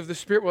the things of the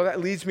Spirit? Well,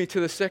 that leads me to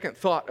the second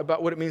thought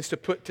about what it means to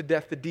put to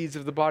death the deeds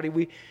of the body.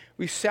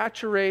 We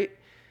saturate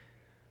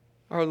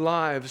our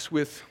lives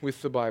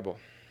with the Bible.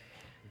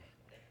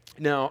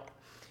 Now,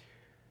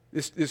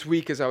 this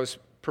week as I was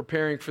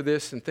preparing for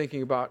this and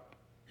thinking about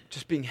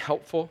just being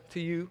helpful to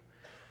you,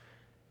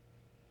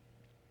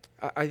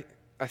 I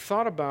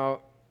thought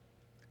about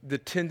the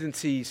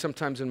tendency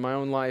sometimes in my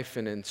own life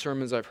and in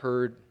sermons I've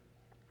heard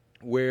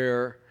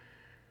where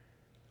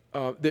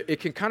it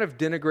can kind of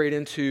denigrate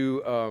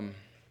into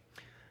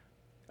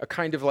a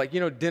kind of like,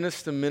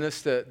 Dennis the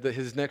Menace,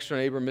 his next door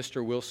neighbor,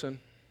 Mr. Wilson.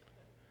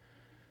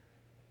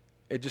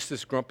 Just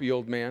this grumpy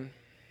old man.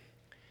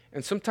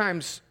 And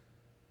sometimes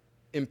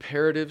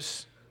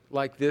imperatives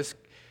like this,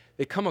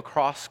 they come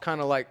across kind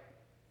of like,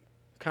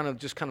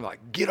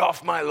 get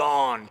off my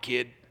lawn,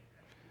 kid.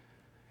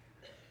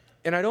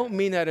 And I don't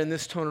mean that in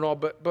this tone at all,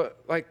 but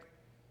like,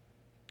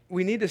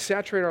 we need to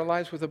saturate our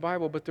lives with the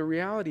Bible, but the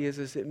reality is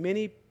that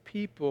many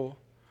people,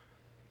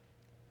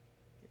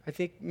 I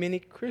think many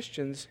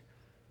Christians,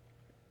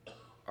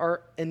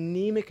 are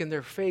anemic in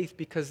their faith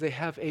because they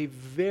have a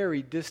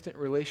very distant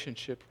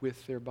relationship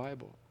with their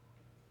Bible.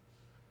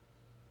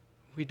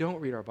 We don't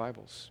read our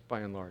Bibles,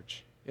 by and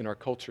large, in our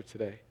culture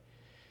today.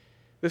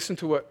 Listen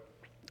to what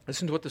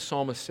the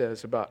psalmist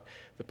says about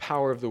the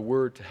power of the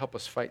Word to help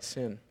us fight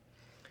sin.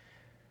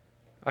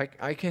 I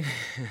can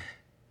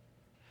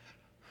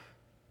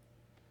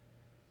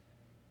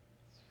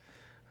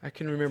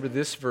remember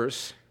this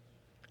verse,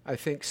 I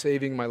think,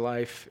 saving my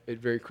life at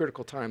very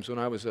critical times when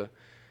I was a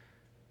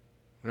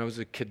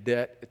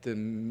cadet at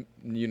the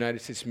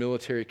United States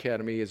Military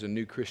Academy as a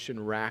new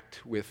Christian,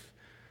 racked with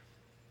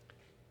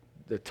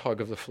the tug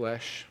of the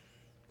flesh.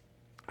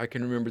 I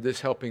can remember this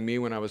helping me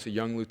when I was a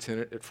young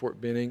lieutenant at Fort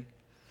Benning.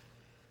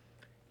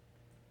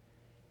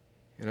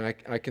 And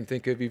I can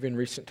think of even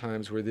recent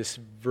times where this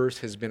verse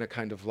has been a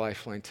kind of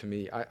lifeline to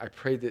me. I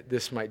pray that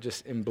this might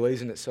just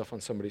emblazon itself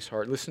on somebody's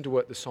heart. Listen to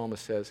what the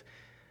psalmist says.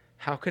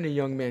 How can a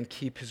young man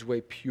keep his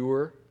way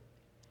pure?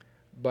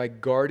 By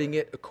guarding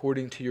it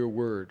according to your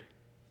word.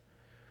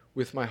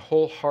 With my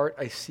whole heart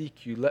I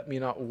seek you. Let me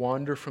not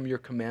wander from your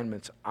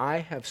commandments. I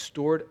have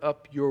stored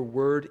up your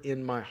word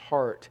in my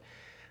heart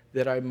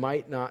that I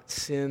might not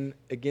sin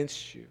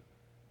against you.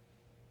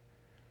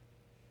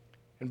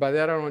 And by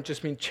that I don't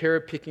just mean cherry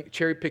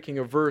picking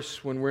a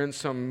verse when we're in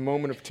some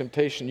moment of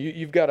temptation.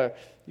 You've got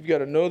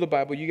to know the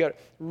Bible. You got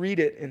to read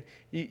it, and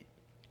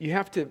you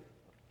have to.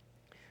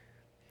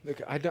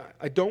 Look, I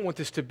don't want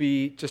this to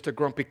be just a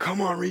grumpy, come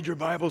on, read your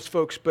Bibles,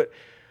 folks. But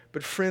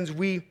friends,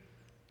 we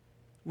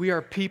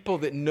are people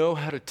that know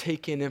how to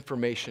take in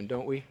information,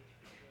 don't we?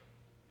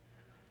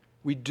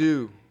 We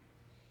do.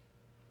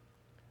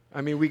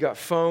 I mean, we got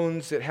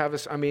phones that have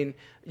us. I mean,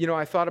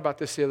 I thought about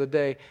this the other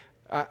day.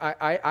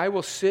 I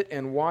will sit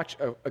and watch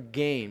a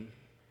game,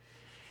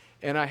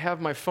 and I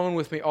have my phone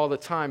with me all the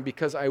time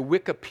because I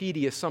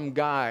Wikipedia some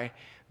guy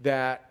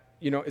that,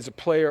 is a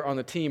player on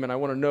the team, and I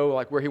want to know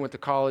like where he went to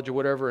college or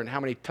whatever and how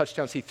many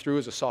touchdowns he threw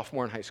as a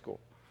sophomore in high school.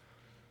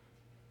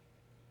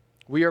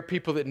 We are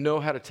people that know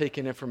how to take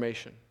in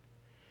information.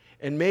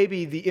 And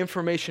maybe the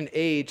information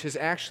age has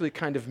actually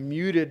kind of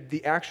muted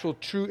the actual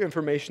true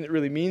information that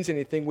really means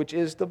anything, which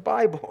is the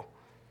Bible.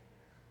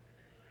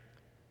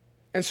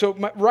 And so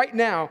right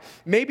now,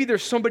 maybe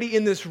there's somebody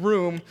in this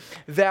room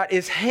that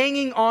is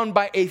hanging on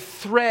by a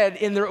thread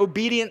in their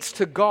obedience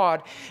to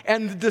God.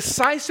 And the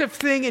decisive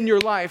thing in your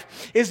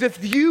life is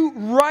if you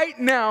right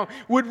now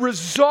would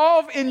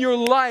resolve in your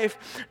life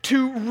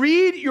to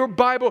read your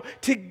Bible,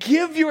 to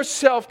give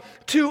yourself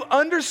to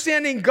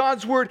understanding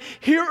God's Word.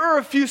 Here are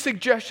a few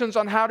suggestions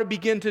on how to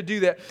begin to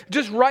do that.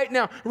 Just right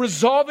now,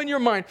 resolve in your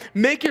mind.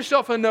 Make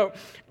yourself a note.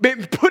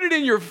 Put it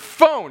in your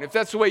phone if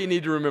that's the way you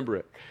need to remember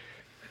it.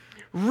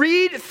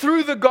 Read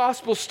through the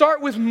gospel.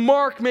 Start with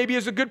Mark, maybe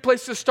is a good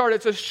place to start.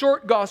 It's a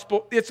short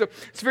gospel. It's a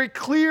very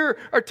clear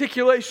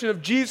articulation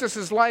of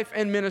Jesus' life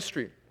and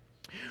ministry.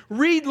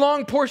 Read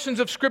long portions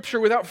of Scripture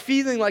without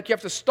feeling like you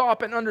have to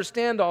stop and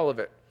understand all of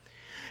it.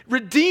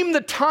 Redeem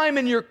the time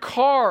in your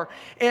car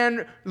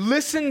and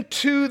listen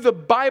to the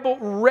Bible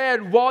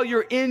read while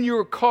you're in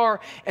your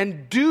car,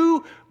 and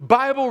do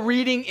Bible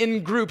reading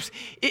in groups.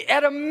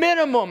 At a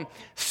minimum,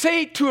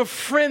 say to a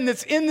friend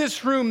that's in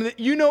this room that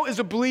you know is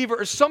a believer,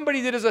 or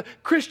somebody that is a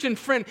Christian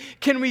friend,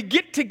 can we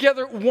get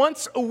together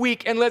once a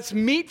week and let's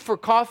meet for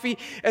coffee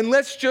and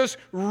let's just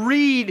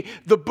read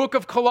the book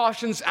of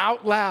Colossians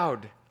out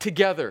loud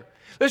together.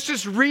 Let's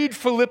just read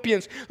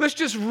Philippians. Let's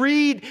just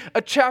read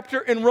a chapter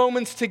in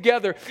Romans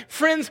together.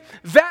 Friends,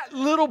 that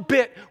little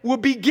bit will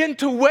begin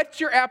to whet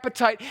your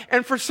appetite.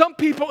 And for some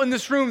people in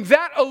this room,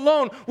 that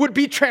alone would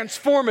be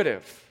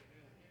transformative.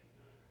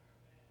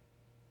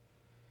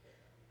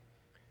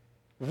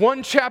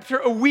 One chapter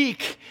a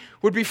week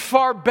would be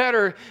far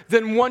better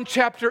than one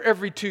chapter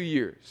every 2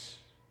 years.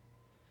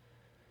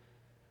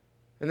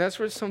 And that's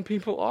where some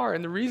people are.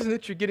 And the reason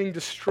that you're getting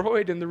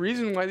destroyed, and the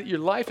reason why that your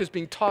life is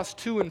being tossed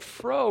to and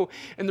fro,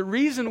 and the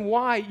reason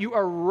why you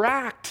are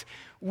racked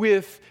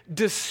with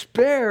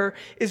despair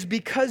is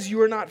because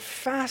you are not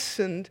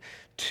fastened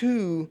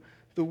to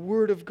the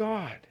Word of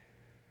God.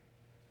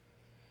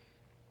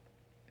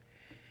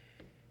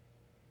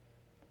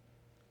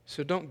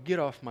 So don't get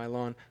off my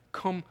lawn.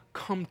 Come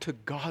to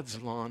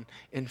God's lawn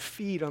and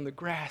feed on the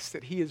grass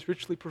that He has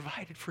richly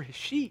provided for His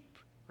sheep,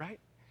 right?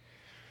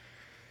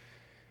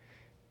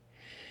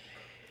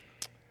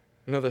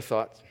 Another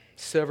thought,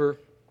 sever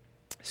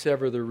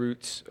the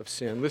roots of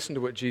sin. Listen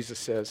to what Jesus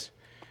says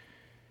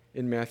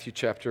in Matthew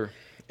chapter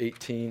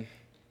 18,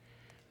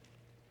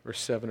 verse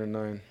 7 and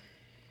 9.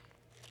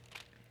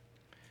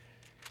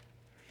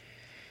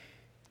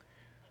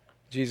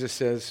 Jesus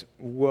says,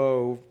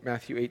 woe,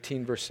 Matthew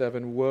 18, verse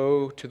 7,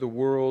 woe to the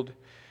world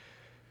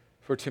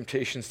for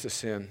temptations to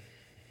sin.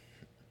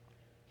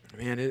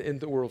 Man, in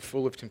the world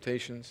full of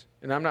temptations,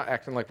 and I'm not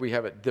acting like we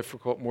have it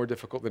more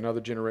difficult than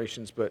other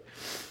generations, but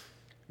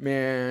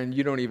man,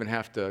 you don't even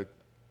have to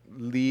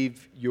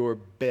leave your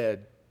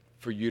bed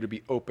for you to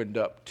be opened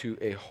up to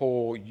a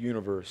whole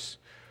universe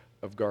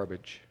of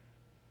garbage.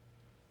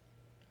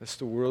 That's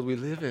the world we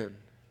live in.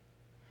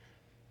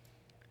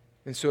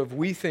 And so if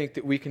we think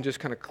that we can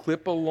just kind of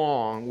clip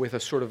along with a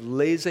sort of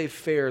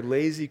laissez-faire,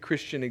 lazy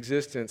Christian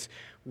existence,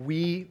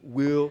 we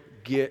will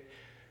get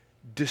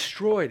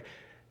destroyed.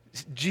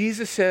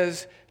 Jesus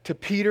says to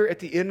Peter at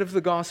the end of the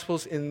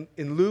Gospels in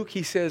Luke,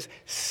 he says,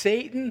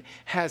 Satan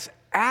has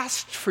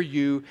asked for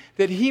you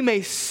that he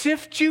may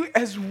sift you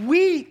as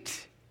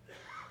wheat.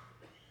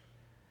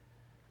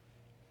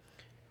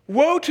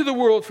 Woe to the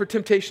world for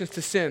temptations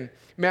to sin.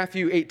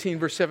 Matthew 18,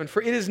 verse 7.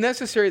 For it is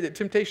necessary that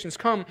temptations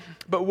come,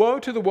 but woe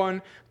to the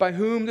one by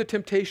whom the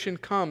temptation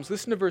comes.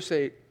 Listen to verse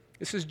 8.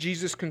 This is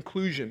Jesus'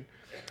 conclusion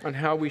on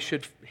how we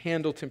should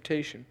handle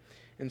temptation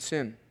and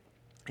sin.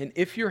 And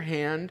if your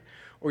hand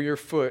or your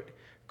foot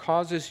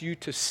causes you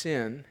to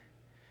sin,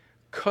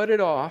 cut it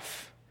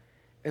off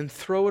and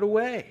throw it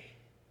away.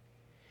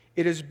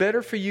 It is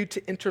better for you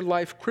to enter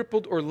life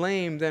crippled or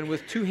lame than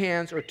with 2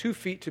 hands or 2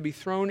 feet to be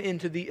thrown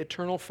into the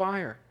eternal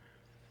fire.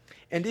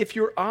 And if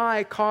your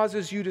eye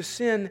causes you to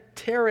sin,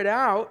 tear it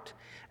out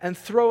and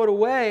throw it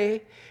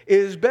away. It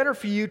is better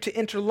for you to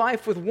enter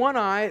life with 1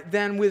 eye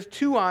than with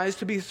 2 eyes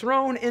to be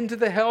thrown into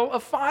the hell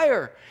of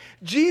fire.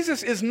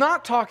 Jesus is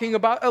not talking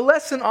about a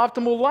less than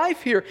optimal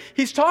life here.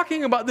 He's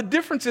talking about the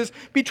differences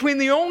between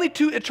the only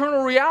 2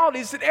 eternal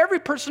realities that every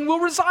person will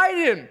reside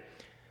in.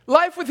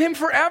 Life with Him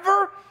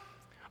forever,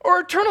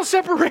 or eternal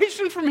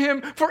separation from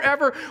Him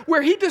forever,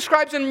 where He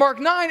describes in Mark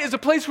 9 as a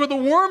place where the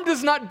worm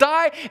does not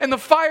die and the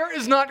fire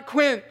is not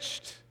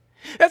quenched.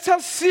 That's how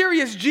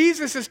serious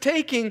Jesus is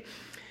taking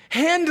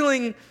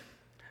handling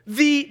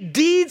the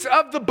deeds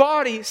of the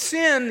body,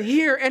 sin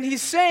here. And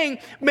He's saying,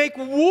 make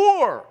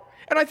war.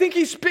 And I think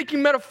He's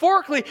speaking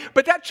metaphorically,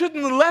 but that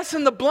shouldn't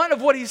lessen the blunt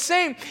of what He's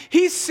saying.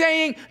 He's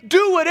saying,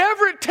 do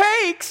whatever it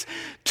takes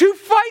to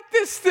fight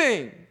this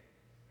thing.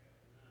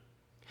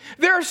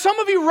 There are some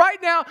of you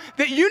right now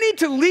that you need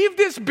to leave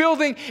this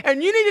building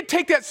and you need to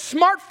take that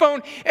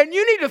smartphone and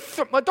you need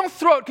to, don't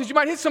throw it because you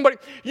might hit somebody.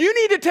 You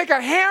need to take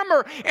a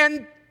hammer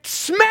and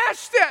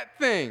smash that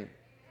thing.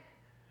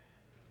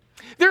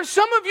 There's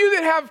some of you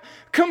that have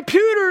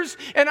computers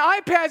and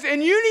iPads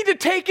and you need to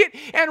take it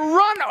and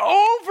run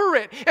over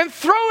it and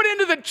throw it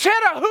into the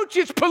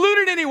Chattahoochee. It's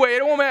polluted anyway.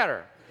 It won't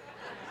matter.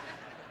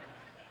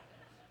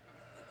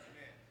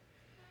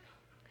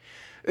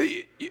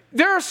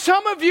 There are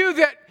some of you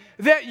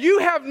that you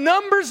have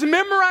numbers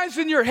memorized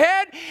in your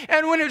head,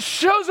 and when it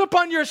shows up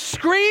on your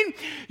screen,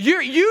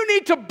 you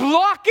need to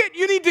block it.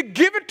 You need to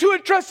give it to a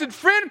trusted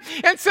friend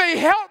and say,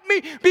 help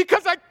me,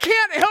 because I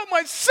can't help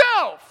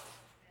myself.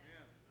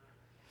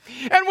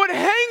 Yeah. And what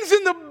hangs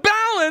in the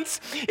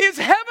balance is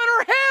heaven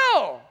or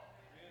hell.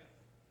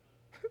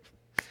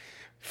 Yeah.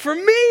 For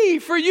me,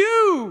 for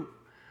you.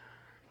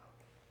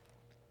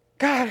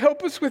 God,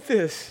 help us with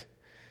this.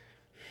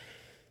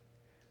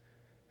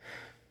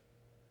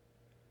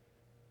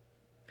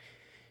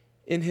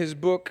 In his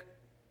book,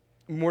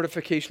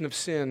 Mortification of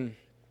Sin,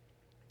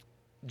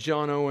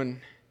 John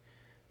Owen,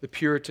 the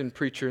Puritan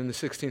preacher in the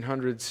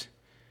 1600s,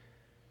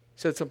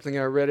 said something.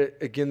 I read it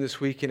again this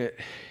week, and it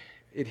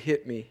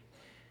hit me.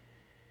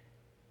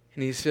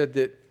 And he said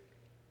that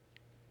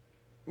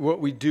what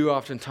we do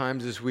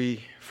oftentimes is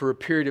for a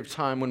period of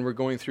time when we're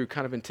going through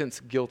kind of intense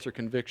guilt or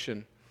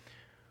conviction,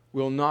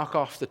 we'll knock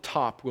off the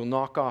top,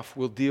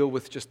 we'll deal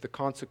with just the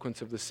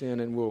consequence of the sin,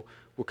 and we'll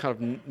kind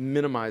of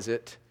minimize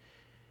it.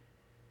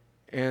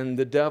 And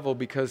the devil,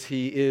 because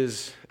he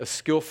is a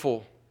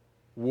skillful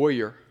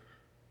warrior,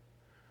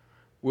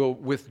 will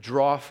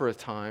withdraw for a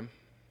time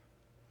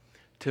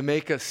to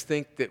make us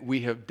think that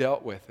we have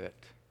dealt with it.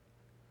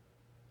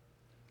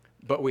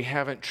 But we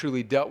haven't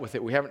truly dealt with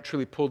it. We haven't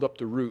truly pulled up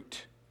the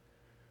root.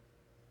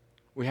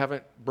 We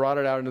haven't brought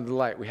it out into the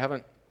light. We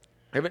haven't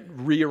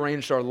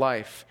rearranged our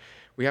life.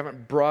 We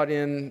haven't brought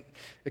in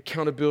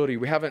accountability.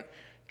 We haven't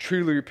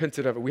truly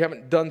repented of it. We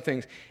haven't done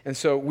things. And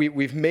so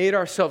we've made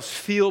ourselves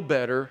feel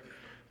better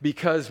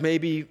because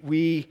maybe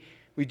we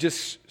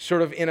just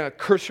sort of in a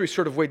cursory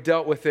sort of way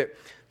dealt with it.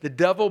 The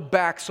devil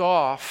backs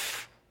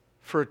off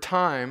for a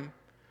time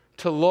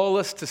to lull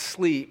us to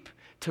sleep,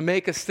 to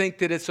make us think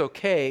that it's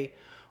okay,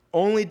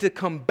 only to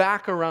come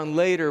back around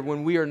later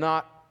when we are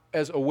not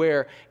as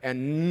aware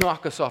and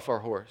knock us off our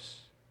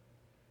horse.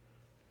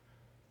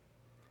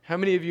 How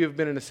many of you have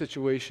been in a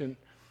situation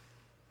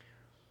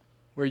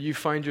where you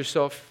find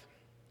yourself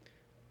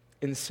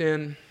in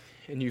sin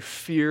and you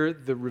fear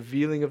the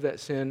revealing of that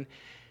sin,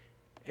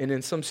 and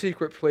in some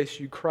secret place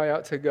you cry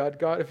out to God,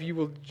 God, if you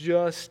will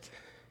just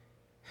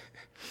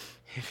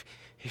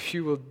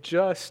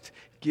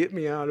get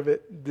me out of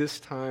it this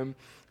time,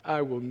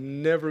 I will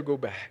never go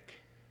back.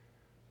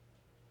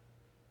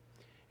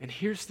 And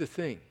here's the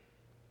thing.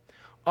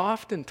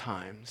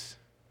 Oftentimes,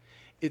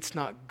 it's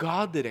not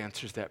God that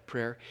answers that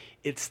prayer.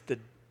 It's the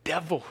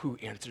devil who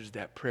answers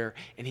that prayer.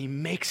 And he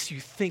makes you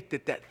think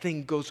that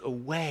thing goes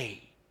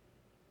away,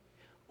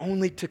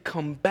 only to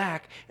come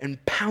back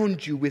and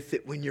pound you with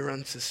it when you're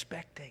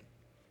unsuspecting.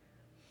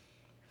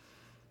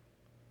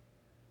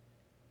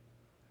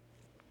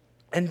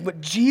 And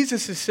what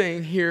Jesus is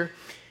saying here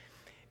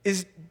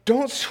is,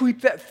 don't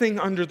sweep that thing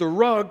under the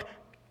rug.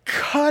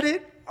 Cut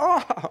it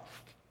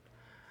off.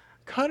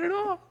 Cut it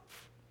off.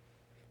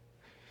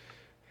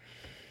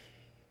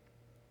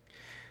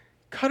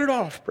 Cut it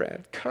off,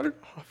 Brad. Cut it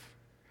off.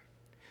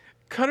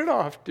 Cut it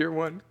off, dear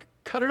one.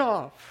 Cut it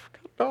off.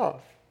 Cut it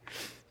off.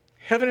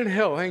 Heaven and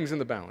hell hangs in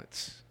the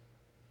balance.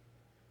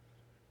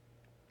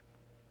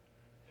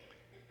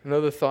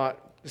 Another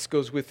thought, this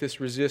goes with this,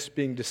 resist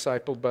being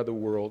discipled by the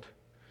world.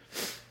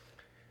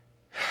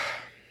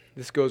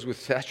 This goes with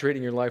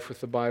saturating your life with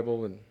the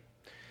Bible. And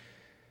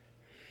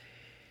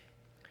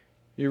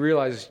you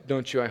realize,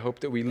 don't you, I hope,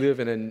 that we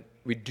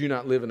do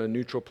not live in a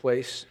neutral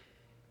place.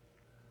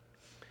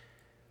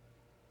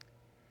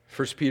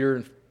 1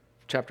 Peter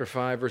chapter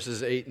 5,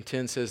 verses 8 and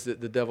 10 says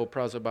that the devil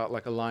prowls about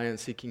like a lion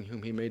seeking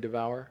whom he may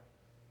devour.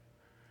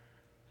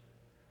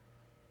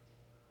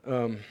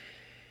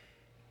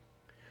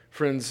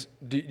 Friends,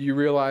 do you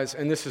realize,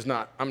 and this is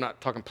not, I'm not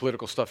talking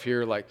political stuff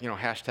here, like,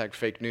 hashtag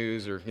fake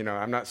news, or,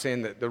 I'm not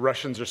saying that the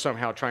Russians are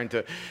somehow trying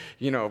to,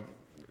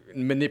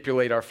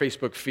 manipulate our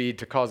Facebook feed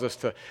to cause us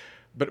to,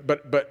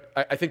 but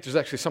I think there's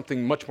actually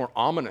something much more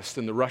ominous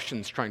than the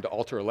Russians trying to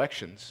alter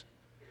elections.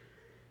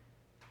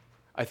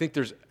 I think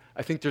there's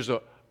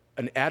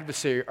an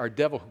adversary, our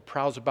devil, who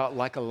prowls about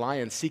like a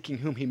lion seeking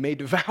whom he may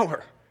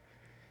devour.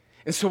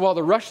 And so while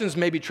the Russians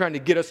may be trying to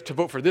get us to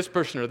vote for this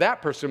person or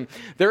that person,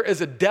 there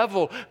is a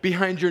devil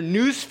behind your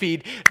news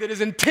feed that is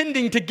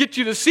intending to get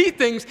you to see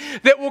things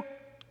that will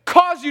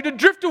cause you to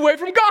drift away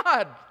from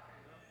God.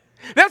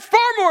 That's far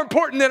more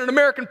important than an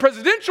American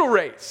presidential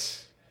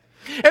race.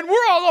 And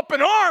we're all up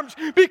in arms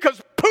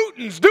because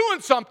Putin's doing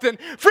something.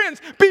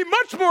 Friends, be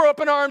much more up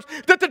in arms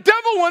that the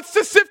devil wants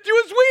to sift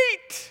you as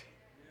wheat.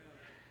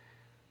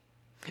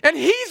 And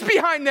he's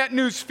behind that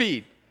news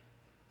feed.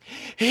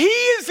 He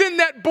is in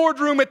that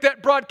boardroom at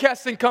that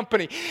broadcasting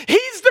company.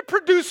 He's the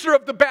producer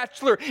of The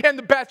Bachelor and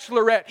The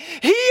Bachelorette.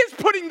 He is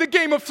putting the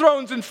Game of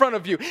Thrones in front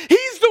of you.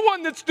 He's the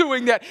one that's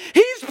doing that.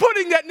 He's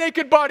putting that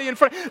naked body in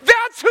front.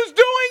 That's who's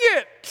doing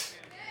it.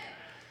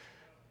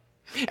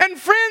 And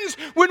friends,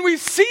 when we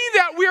see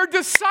that, we are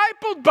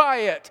discipled by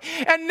it.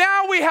 And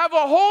now we have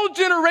a whole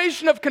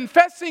generation of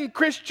confessing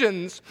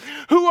Christians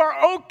who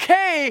are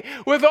okay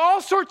with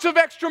all sorts of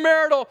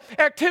extramarital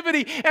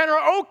activity and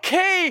are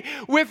okay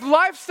with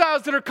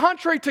lifestyles that are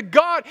contrary to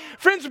God.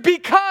 Friends,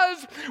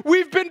 because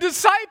we've been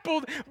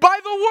discipled by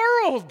the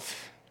world.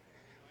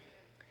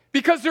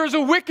 Because there's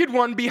a wicked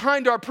one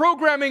behind our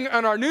programming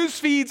and our news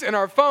feeds and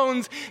our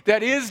phones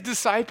that is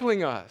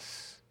discipling us.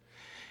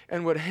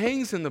 And what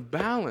hangs in the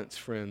balance,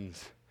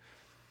 friends,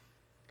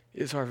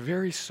 is our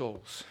very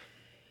souls.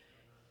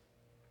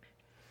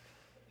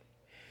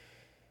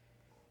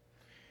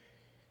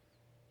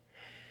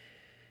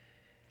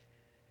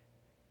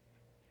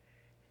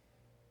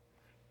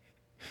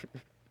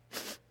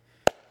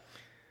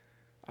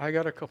 I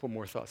got a couple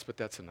more thoughts, but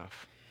that's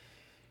enough.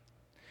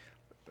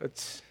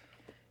 Let's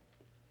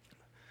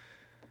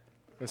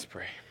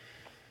pray.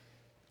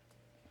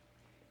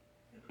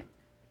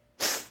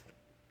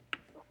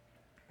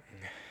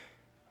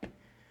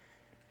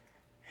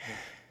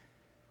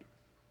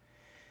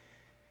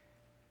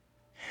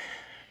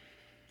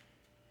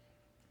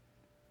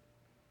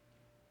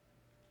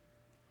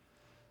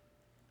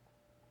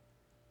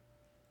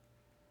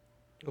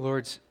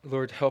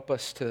 Lord, help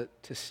us to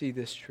see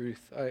this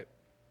truth. I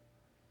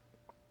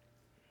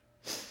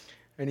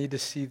need to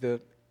see this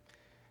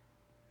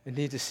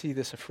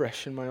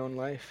afresh in my own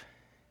life.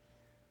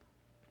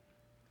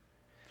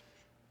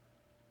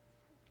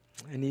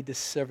 I need to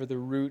sever the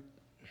root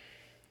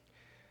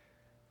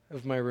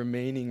of my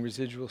remaining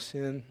residual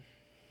sin.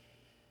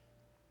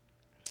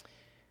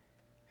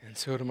 And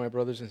so do my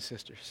brothers and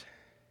sisters.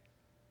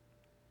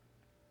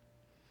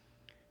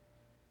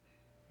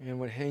 And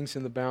what hangs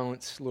in the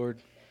balance, Lord,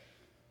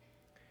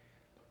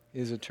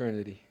 is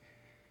eternity.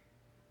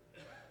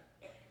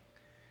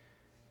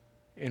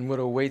 And what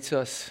awaits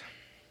us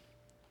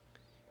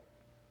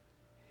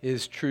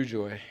is true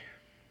joy.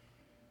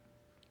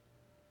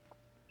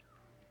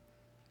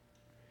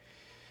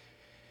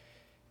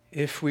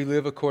 If we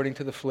live according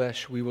to the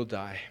flesh, we will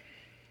die.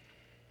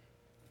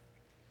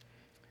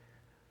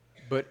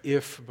 But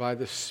if by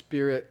the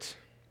Spirit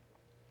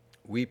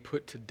we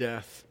put to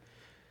death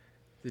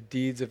the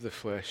deeds of the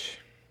flesh,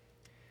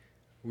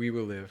 we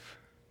will live.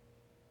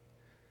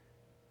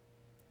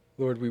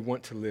 Lord, we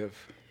want to live.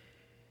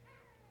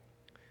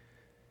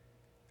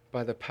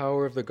 By the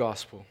power of the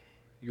gospel,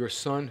 your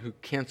Son who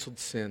canceled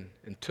sin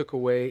and took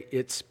away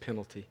its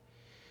penalty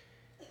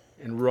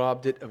and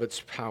robbed it of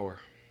its power.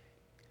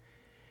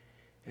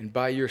 And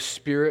by your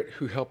Spirit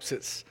who helps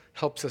us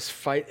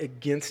fight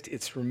against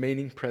its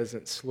remaining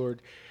presence,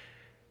 Lord,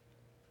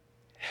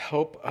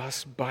 help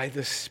us by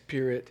the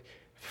Spirit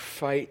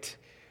fight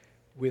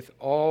with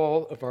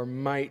all of our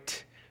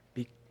might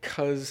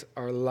because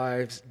our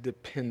lives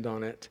depend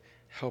on it.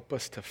 Help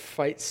us to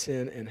fight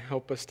sin and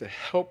help us to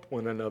help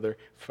one another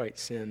fight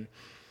sin.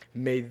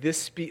 May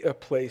this be a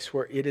place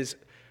where it is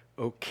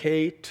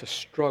okay to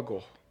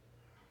struggle.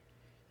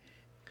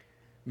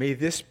 May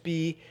this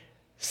be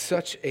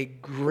such a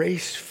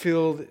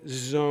grace-filled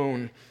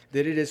zone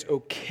that it is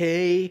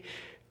okay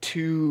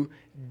to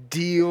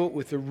deal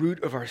with the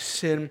root of our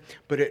sin,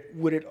 but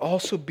would it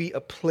also be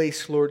a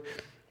place, Lord,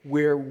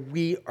 where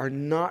we are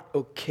not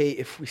okay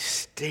if we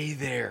stay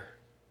there.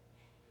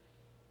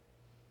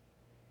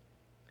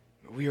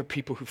 We are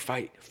people who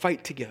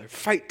fight together,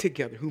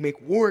 who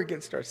make war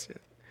against our sin.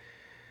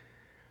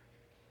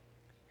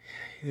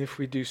 And if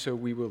we do so,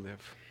 we will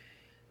live.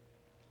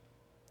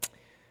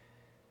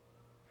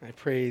 I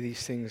pray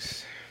these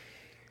things,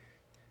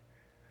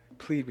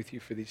 plead with you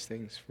for these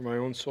things, for my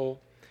own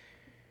soul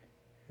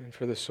and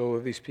for the soul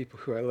of these people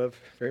who I love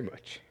very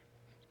much.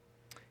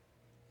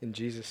 In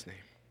Jesus' name.